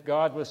as if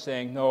God was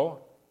saying, "No,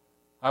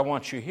 I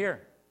want you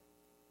here.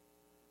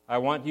 I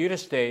want you to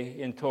stay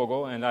in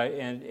Togo." And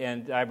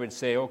I would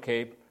say,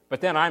 "Okay,"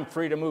 but then I'm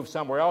free to move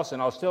somewhere else,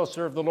 and I'll still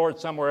serve the Lord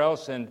somewhere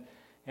else. And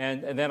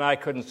then I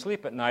couldn't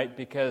sleep at night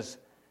because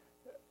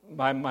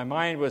my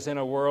mind was in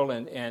a whirl,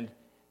 and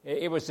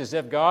it was as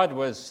if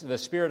the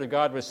Spirit of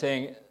God was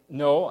saying,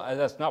 "No,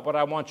 that's not what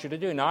I want you to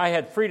do." Now, I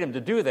had freedom to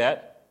do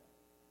that,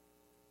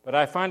 but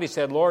I finally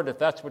said, "Lord, if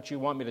that's what you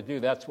want me to do,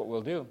 that's what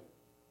we'll do."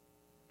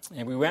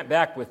 And we went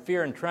back with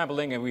fear and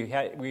trembling, and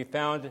we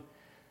found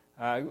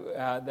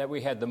that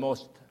we had the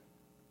most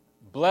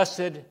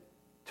blessed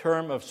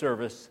term of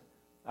service,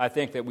 I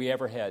think, that we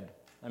ever had.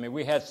 I mean,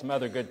 we had some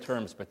other good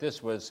terms, but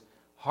this was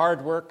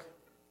hard work,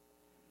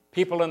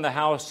 people in the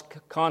house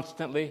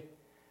constantly.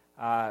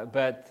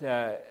 but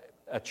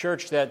a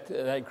church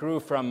that grew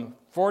from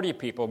 40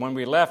 people. When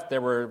we left,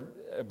 there were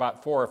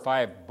about 4 or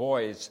 5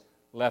 boys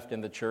left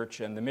in the church,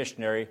 and the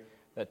missionary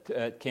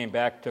that came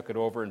back took it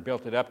over and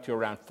built it up to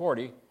around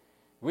 40.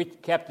 We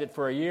kept it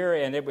for a year,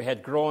 and it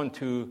had grown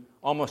to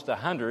almost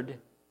 100,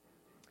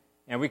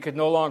 and we could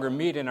no longer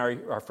meet in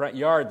our front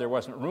yard. There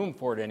wasn't room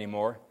for it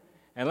anymore.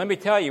 And let me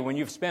tell you, when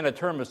you've spent a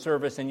term of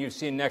service and you've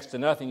seen next to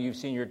nothing, you've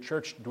seen your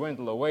church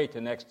dwindle away to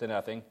next to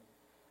nothing,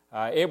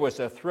 it was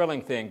a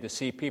thrilling thing to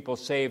see people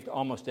saved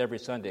almost every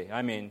Sunday.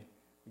 I mean,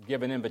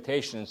 give an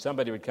invitation and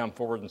somebody would come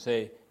forward and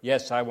say,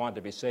 yes, I want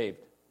to be saved.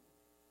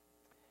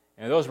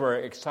 And those were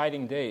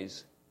exciting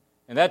days.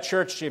 And that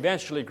church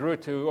eventually grew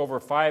to over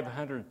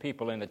 500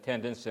 people in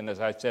attendance, and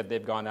as I said,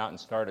 they've gone out and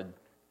started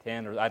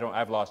 10, or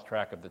I've lost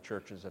track of the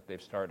churches that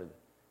they've started.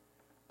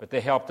 But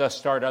they helped us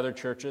start other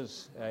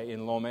churches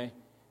in Lome,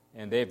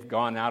 and they've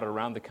gone out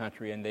around the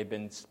country, and they've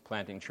been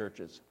planting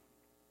churches.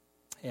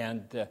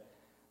 And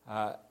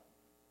I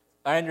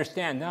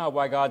understand now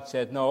why God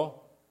said,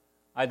 no,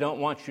 I don't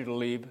want you to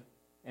leave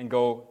and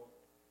go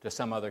to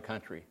some other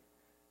country.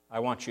 I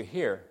want you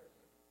here.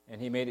 And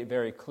he made it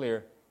very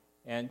clear.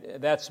 And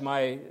that's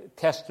my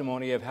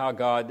testimony of how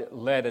God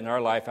led in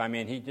our life. I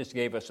mean, he just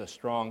gave us a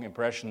strong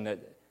impression that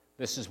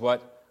this is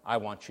what I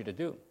want you to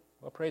do.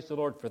 Well, praise the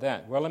Lord for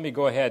that. Well, let me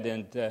go ahead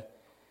and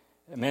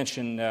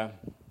mention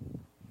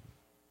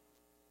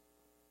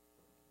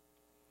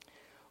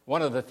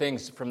one of the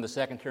things from the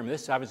second term.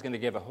 This I was going to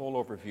give a whole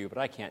overview, but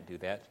I can't do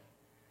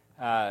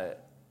that.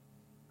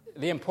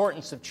 The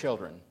importance of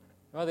children.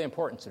 Well, the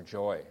importance of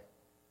joy.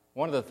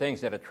 One of the things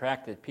that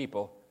attracted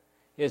people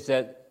is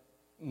that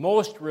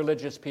most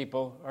religious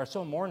people are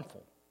so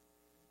mournful.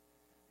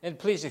 And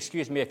please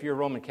excuse me if you're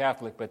Roman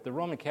Catholic, but the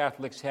Roman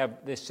Catholics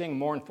they sing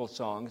mournful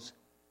songs,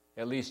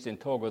 at least in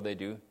Togo they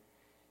do,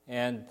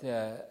 and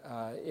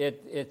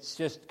it's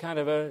just kind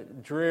of a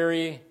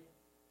dreary,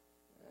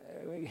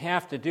 we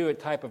have to do it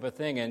type of a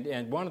thing.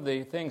 And one of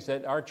the things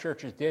that our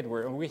churches did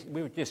were we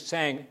just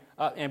sang,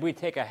 and we'd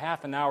take a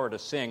half an hour to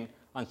sing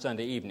on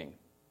Sunday evening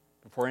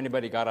before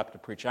anybody got up to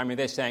preach. I mean,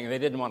 they sang, and they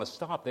didn't want to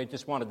stop. They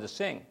just wanted to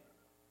sing.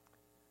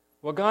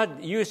 Well,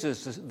 God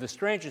uses the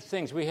strangest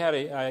things. We had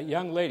a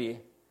young lady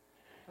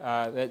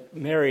that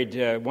married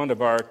one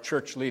of our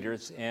church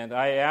leaders, and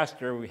I asked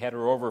her, we had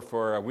her over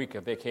for a week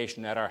of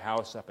vacation at our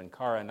house up in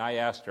Kara, and I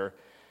asked her,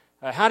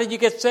 how did you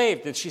get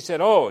saved? And she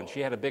said, and she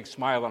had a big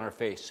smile on her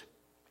face.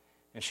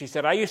 And she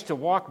said, I used to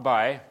walk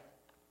by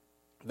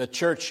the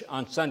church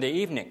on Sunday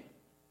evening,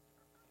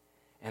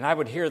 and I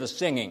would hear the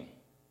singing,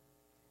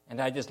 and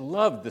I just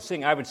loved the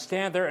singing. I would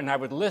stand there and I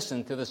would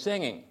listen to the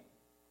singing.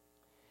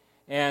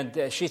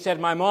 And she said,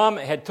 my mom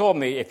had told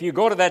me, if you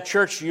go to that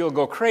church, you'll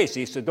go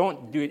crazy, so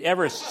don't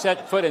ever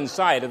set foot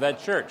inside of that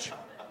church.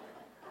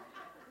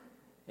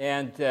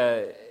 And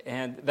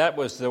that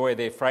was the way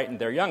they frightened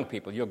their young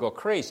people. You'll go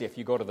crazy if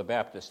you go to the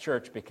Baptist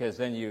church, because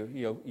then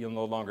you'll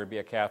no longer be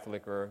a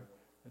Catholic or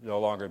no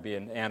longer be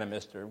an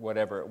animist or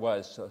whatever it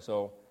was.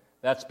 So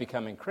that's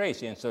becoming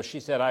crazy. And so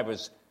she said, I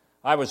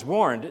was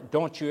warned,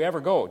 don't you ever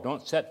go.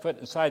 Don't set foot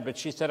inside. But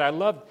she said,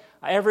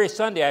 every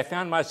Sunday I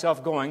found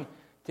myself going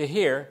to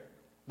hear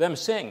them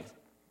sing.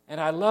 And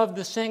I loved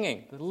the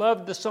singing,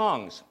 loved the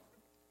songs.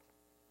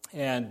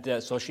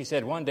 And so she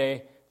said one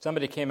day,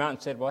 somebody came out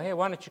and said, well, hey,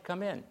 why don't you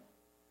come in?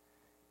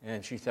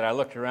 And she said, I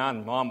looked around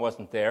and Mom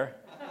wasn't there.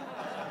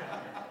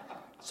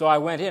 So I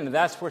went in, and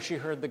that's where she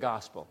heard the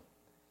gospel.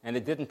 And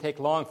it didn't take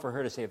long for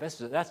her to say, that's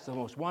the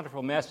most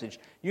wonderful message.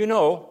 You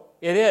know,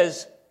 it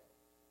is.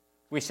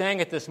 We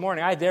sang it this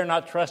morning, I dare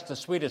not trust the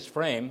sweetest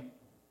frame.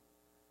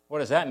 What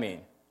does that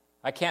mean?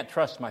 I can't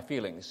trust my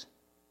feelings.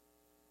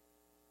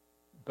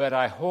 But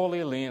I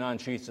wholly lean on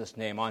Jesus'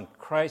 name. On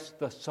Christ,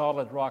 the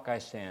solid rock I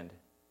stand.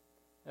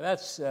 And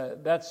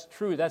that's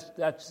true.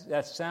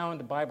 That's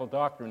sound Bible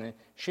doctrine. And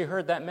she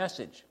heard that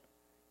message.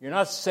 You're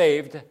not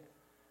saved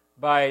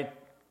by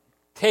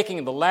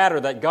taking the ladder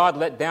that God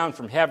let down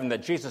from heaven,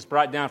 that Jesus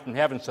brought down from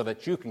heaven, so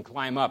that you can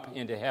climb up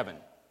into heaven.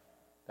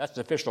 That's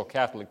official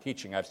Catholic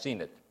teaching. I've seen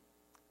it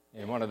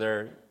in one of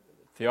their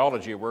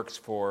theology works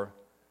for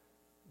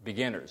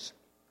beginners.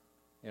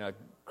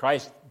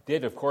 Christ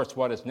did, of course,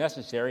 what is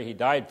necessary. He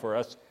died for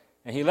us,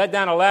 and he let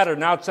down a ladder.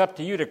 Now it's up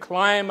to you to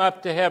climb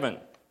up to heaven.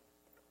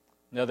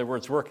 In other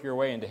words, work your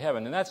way into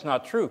heaven. And that's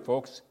not true,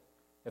 folks.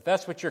 If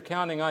that's what you're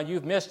counting on,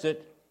 you've missed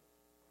it.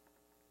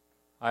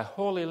 I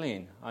wholly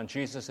lean on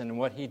Jesus and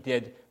what he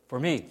did for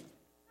me.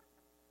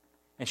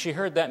 And she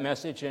heard that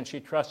message, and she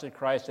trusted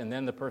Christ, and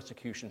then the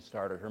persecution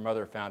started. Her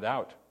mother found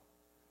out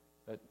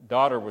that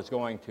daughter was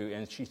going to,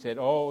 and she said,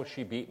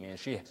 she beat me. And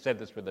she said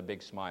this with a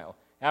big smile.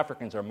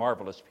 Africans are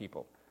marvelous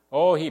people.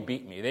 He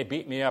beat me. They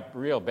beat me up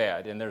real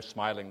bad, and they're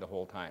smiling the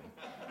whole time.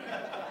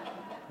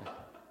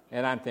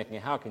 And I'm thinking,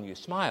 how can you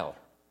smile?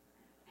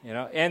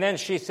 And then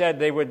she said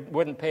they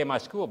wouldn't pay my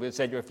school. But they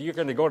said, if you're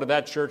going to go to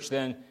that church,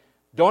 then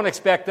don't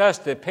expect us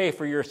to pay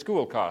for your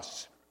school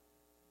costs.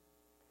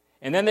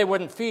 And then they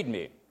wouldn't feed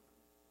me.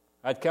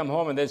 I'd come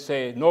home and they'd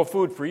say, no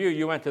food for you.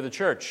 You went to the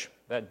church,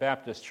 that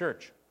Baptist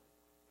church.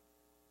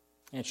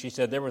 And she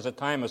said there was a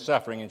time of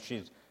suffering, and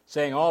she's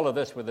saying all of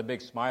this with a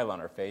big smile on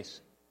her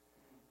face.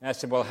 And I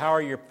said, well, how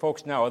are your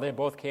folks now? Well, they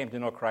both came to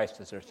know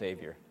Christ as their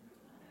Savior.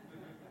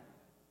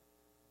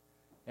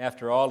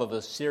 After all of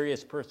the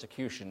serious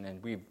persecution,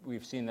 and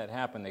we've seen that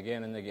happen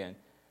again and again,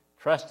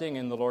 trusting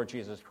in the Lord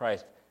Jesus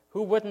Christ,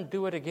 who wouldn't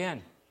do it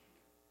again?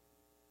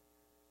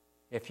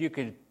 If you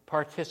could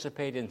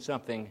participate in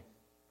something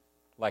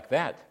like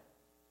that.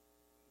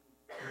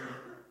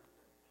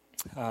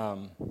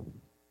 Well,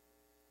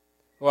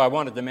 I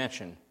wanted to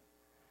mention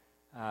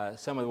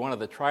one of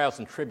the trials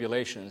and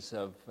tribulations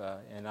of,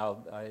 and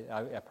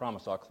I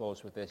promise I'll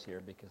close with this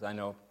here because I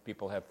know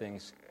people have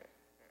things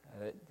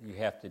that you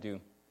have to do.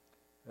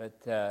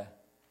 But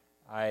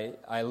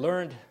I've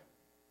learned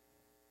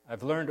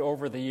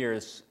over the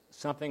years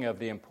something of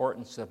the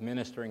importance of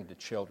ministering to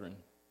children.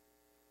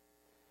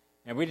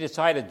 And we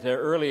decided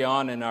early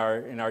on in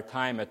our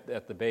time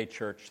at the Bay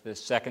Church,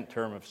 this second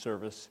term of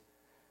service,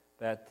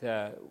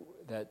 that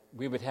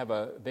we would have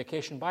a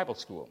vacation Bible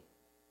school.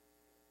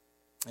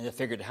 And I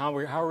figured, how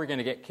are we going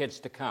to get kids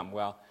to come?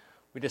 Well,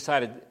 we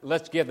decided,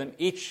 let's give them,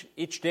 each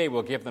day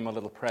we'll give them a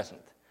little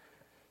present.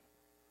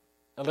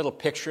 A little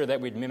picture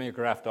that we'd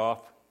mimeographed off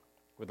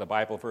with a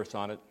Bible verse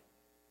on it.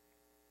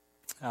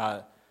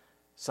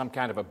 Some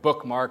kind of a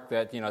bookmark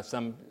that,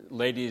 some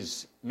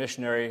ladies'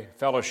 missionary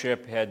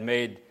fellowship had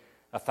made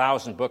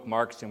 1,000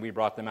 bookmarks, and we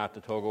brought them out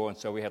to Togo, and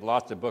so we had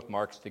lots of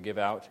bookmarks to give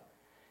out,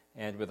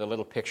 and with a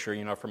little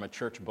picture, from a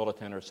church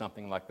bulletin or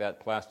something like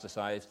that,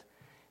 plasticized,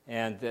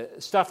 and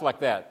stuff like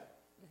that.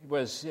 It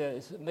was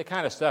the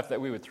kind of stuff that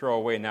we would throw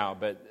away now,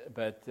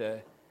 but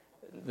the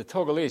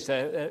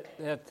Togolese,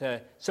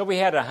 so we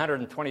had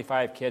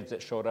 125 kids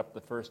that showed up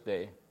the first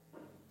day,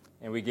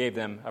 and we gave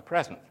them a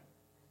present.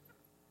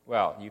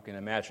 Well, you can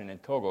imagine in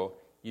Togo,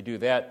 you do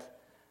that,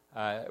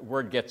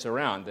 word gets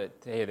around that,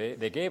 hey,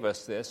 they gave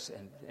us this,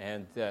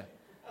 and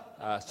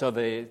so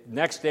the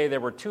next day there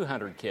were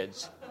 200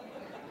 kids.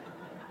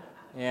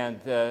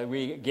 And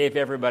we gave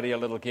everybody a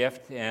little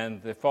gift,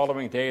 and the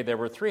following day there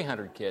were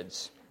 300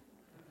 kids.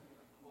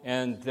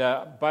 And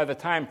by the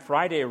time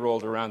Friday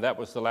rolled around, that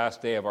was the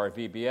last day of our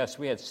VBS,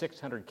 we had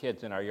 600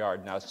 kids in our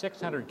yard. Now,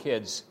 600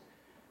 kids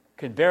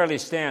could barely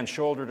stand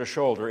shoulder to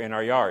shoulder in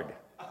our yard.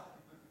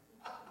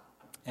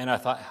 And I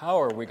thought,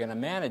 how are we going to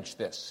manage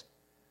this?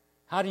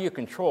 How do you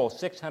control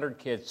 600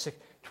 kids,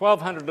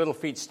 1,200 little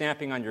feet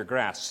stamping on your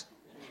grass?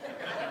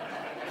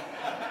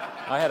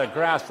 I had a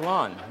grass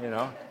lawn,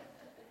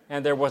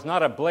 and there was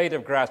not a blade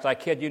of grass. I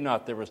kid you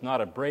not, there was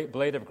not a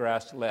blade of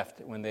grass left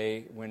when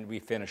we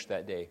finished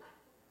that day.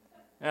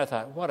 And I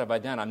thought, what have I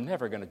done? I'm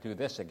never going to do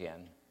this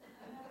again.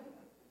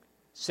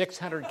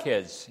 600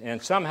 kids,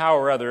 and somehow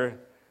or other,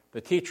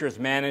 the teachers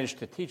managed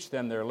to teach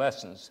them their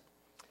lessons.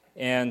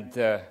 And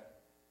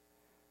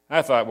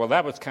I thought, well,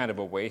 that was kind of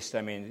a waste.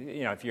 I mean,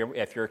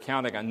 if you're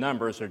counting on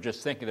numbers or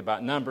just thinking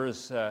about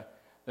numbers, then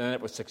it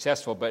was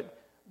successful. But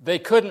they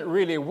couldn't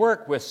really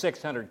work with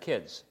 600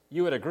 kids.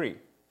 You would agree.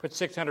 Put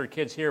 600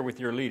 kids here with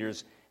your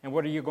leaders, and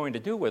what are you going to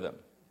do with them?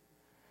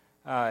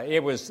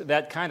 It was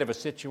that kind of a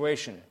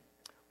situation.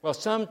 Well,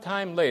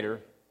 sometime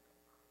later,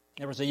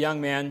 there was a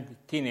young man,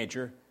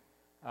 teenager,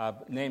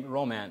 named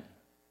Roman,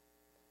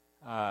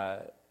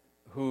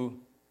 who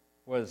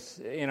was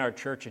in our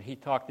church, and he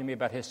talked to me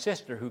about his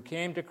sister who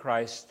came to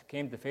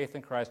faith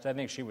in Christ. I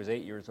think she was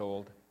 8 years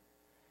old,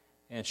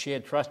 and she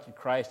had trusted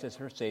Christ as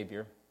her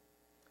Savior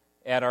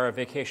at our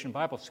vacation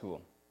Bible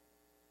school.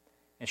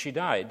 And she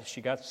died.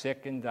 She got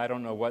sick, and I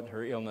don't know what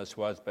her illness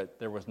was, but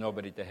there was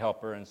nobody to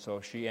help her, and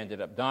so she ended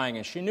up dying,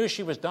 and she knew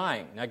she was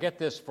dying. Now get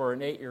this, for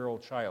an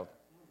 8-year-old child.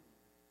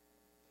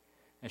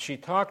 And she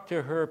talked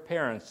to her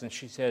parents, and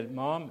she said,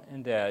 Mom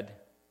and Dad,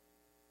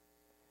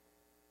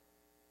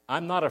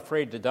 I'm not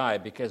afraid to die,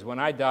 because when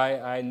I die,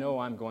 I know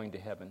I'm going to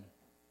heaven.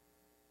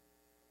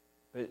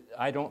 But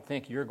I don't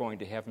think you're going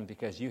to heaven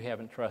because you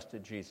haven't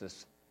trusted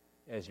Jesus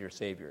as your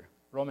Savior.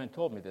 Roman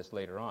told me this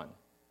later on.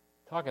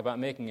 Talk about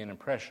making an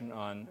impression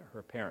on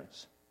her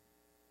parents.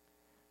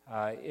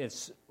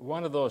 It's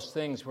one of those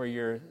things where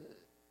you're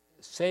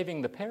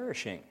saving the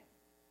perishing.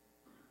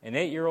 An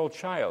 8-year-old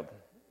child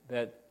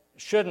that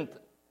shouldn't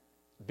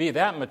be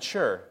that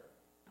mature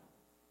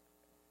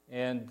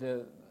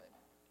and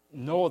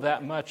know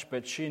that much,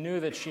 but she knew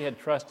that she had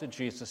trusted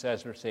Jesus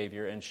as her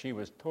Savior, and she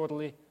was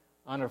totally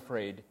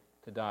unafraid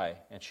to die,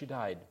 and she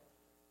died.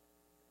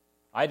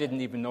 I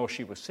didn't even know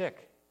she was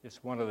sick.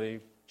 Just one of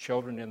the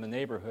children in the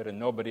neighborhood, and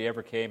nobody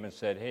ever came and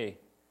said, hey,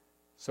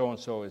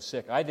 so-and-so is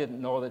sick. I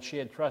didn't know that she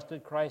had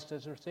trusted Christ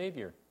as her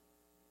Savior.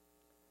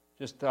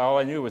 Just all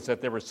I knew was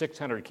that there were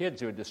 600 kids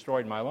who had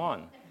destroyed my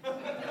lawn.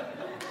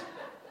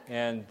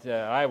 And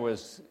I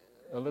was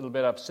a little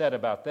bit upset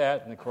about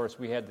that, and of course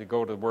we had to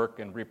go to work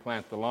and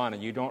replant the lawn,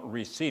 and you don't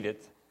reseed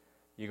it.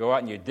 You go out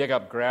and you dig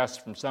up grass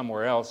from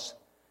somewhere else,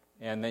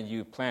 and then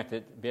you plant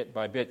it bit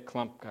by bit,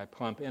 clump by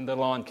clump, and the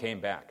lawn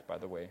came back, by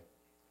the way.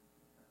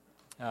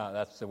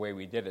 That's the way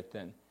we did it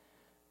then.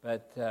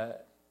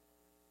 But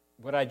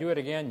would I do it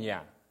again?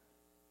 Yeah.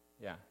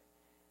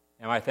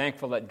 Am I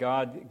thankful that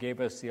God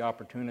gave us the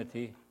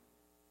opportunity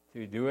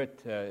to do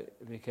it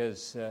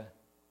because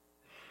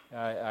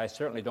I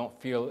certainly don't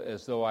feel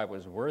as though I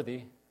was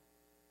worthy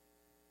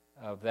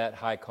of that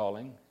high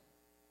calling.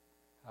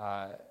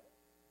 I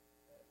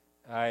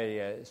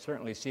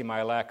certainly see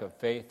my lack of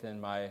faith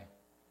and my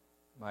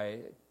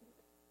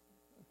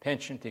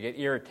penchant to get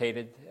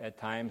irritated at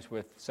times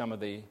with some of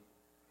the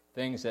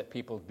things that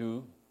people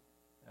do.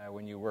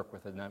 When you work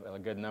with a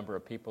good number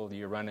of people,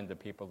 you run into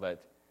people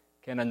that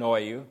can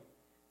annoy you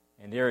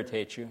and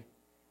irritate you.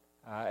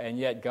 And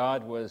yet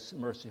God was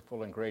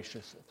merciful and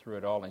gracious through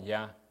it all,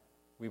 and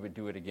we would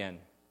do it again.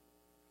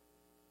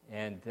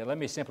 And let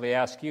me simply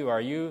ask you,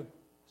 are you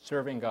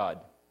serving God?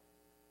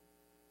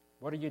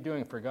 What are you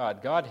doing for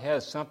God? God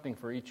has something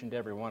for each and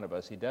every one of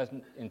us. He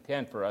doesn't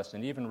intend for us,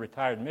 and even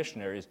retired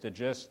missionaries, to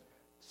just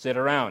sit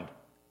around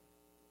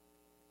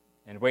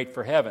and wait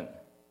for heaven.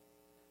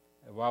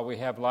 While we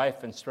have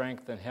life and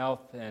strength and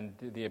health and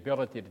the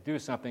ability to do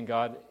something,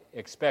 God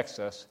expects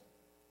us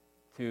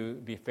to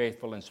be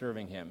faithful in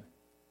serving Him.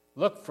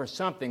 Look for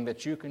something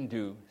that you can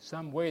do,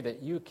 some way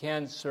that you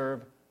can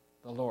serve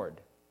the Lord.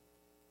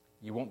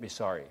 You won't be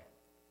sorry.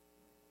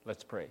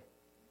 Let's pray.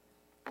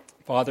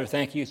 Father,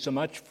 thank you so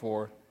much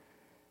for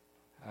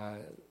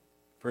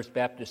First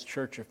Baptist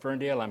Church of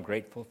Ferndale. I'm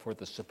grateful for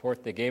the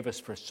support they gave us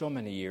for so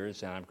many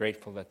years, and I'm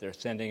grateful that they're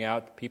sending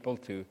out people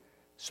to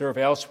serve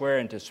elsewhere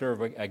and to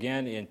serve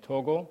again in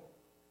Togo.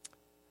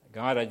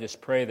 God, I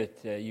just pray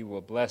that you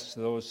will bless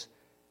those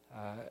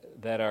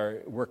that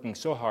are working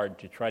so hard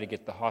to try to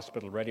get the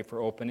hospital ready for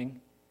opening.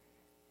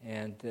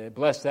 And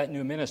bless that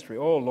new ministry.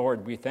 Oh,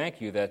 Lord, we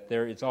thank you that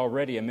there is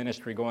already a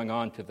ministry going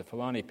on to the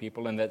Fulani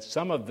people, and that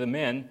some of the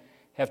men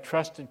have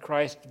trusted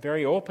Christ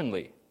very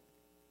openly.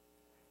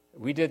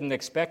 We didn't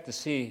expect to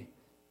see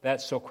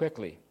that so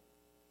quickly.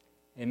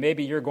 And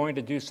maybe you're going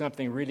to do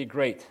something really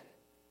great.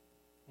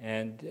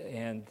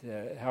 And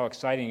how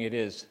exciting it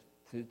is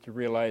to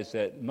realize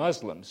that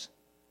Muslims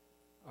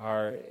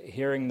are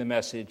hearing the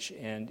message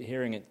and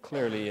hearing it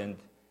clearly and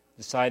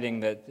deciding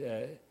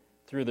that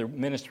through the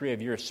ministry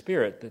of your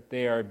Spirit that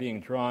they are being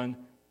drawn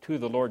to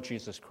the Lord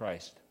Jesus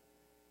Christ.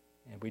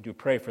 And we do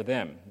pray for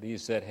them,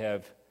 these that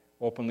have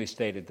openly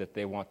stated that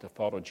they want to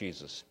follow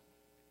Jesus.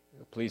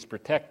 Please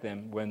protect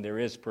them when there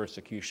is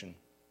persecution.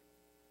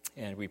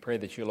 And we pray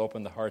that you'll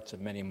open the hearts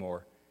of many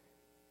more.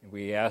 And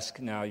we ask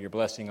now your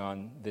blessing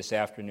on this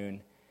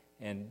afternoon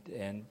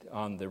and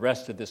on the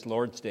rest of this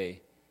Lord's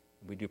Day.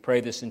 We do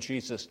pray this in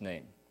Jesus'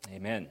 name.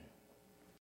 Amen.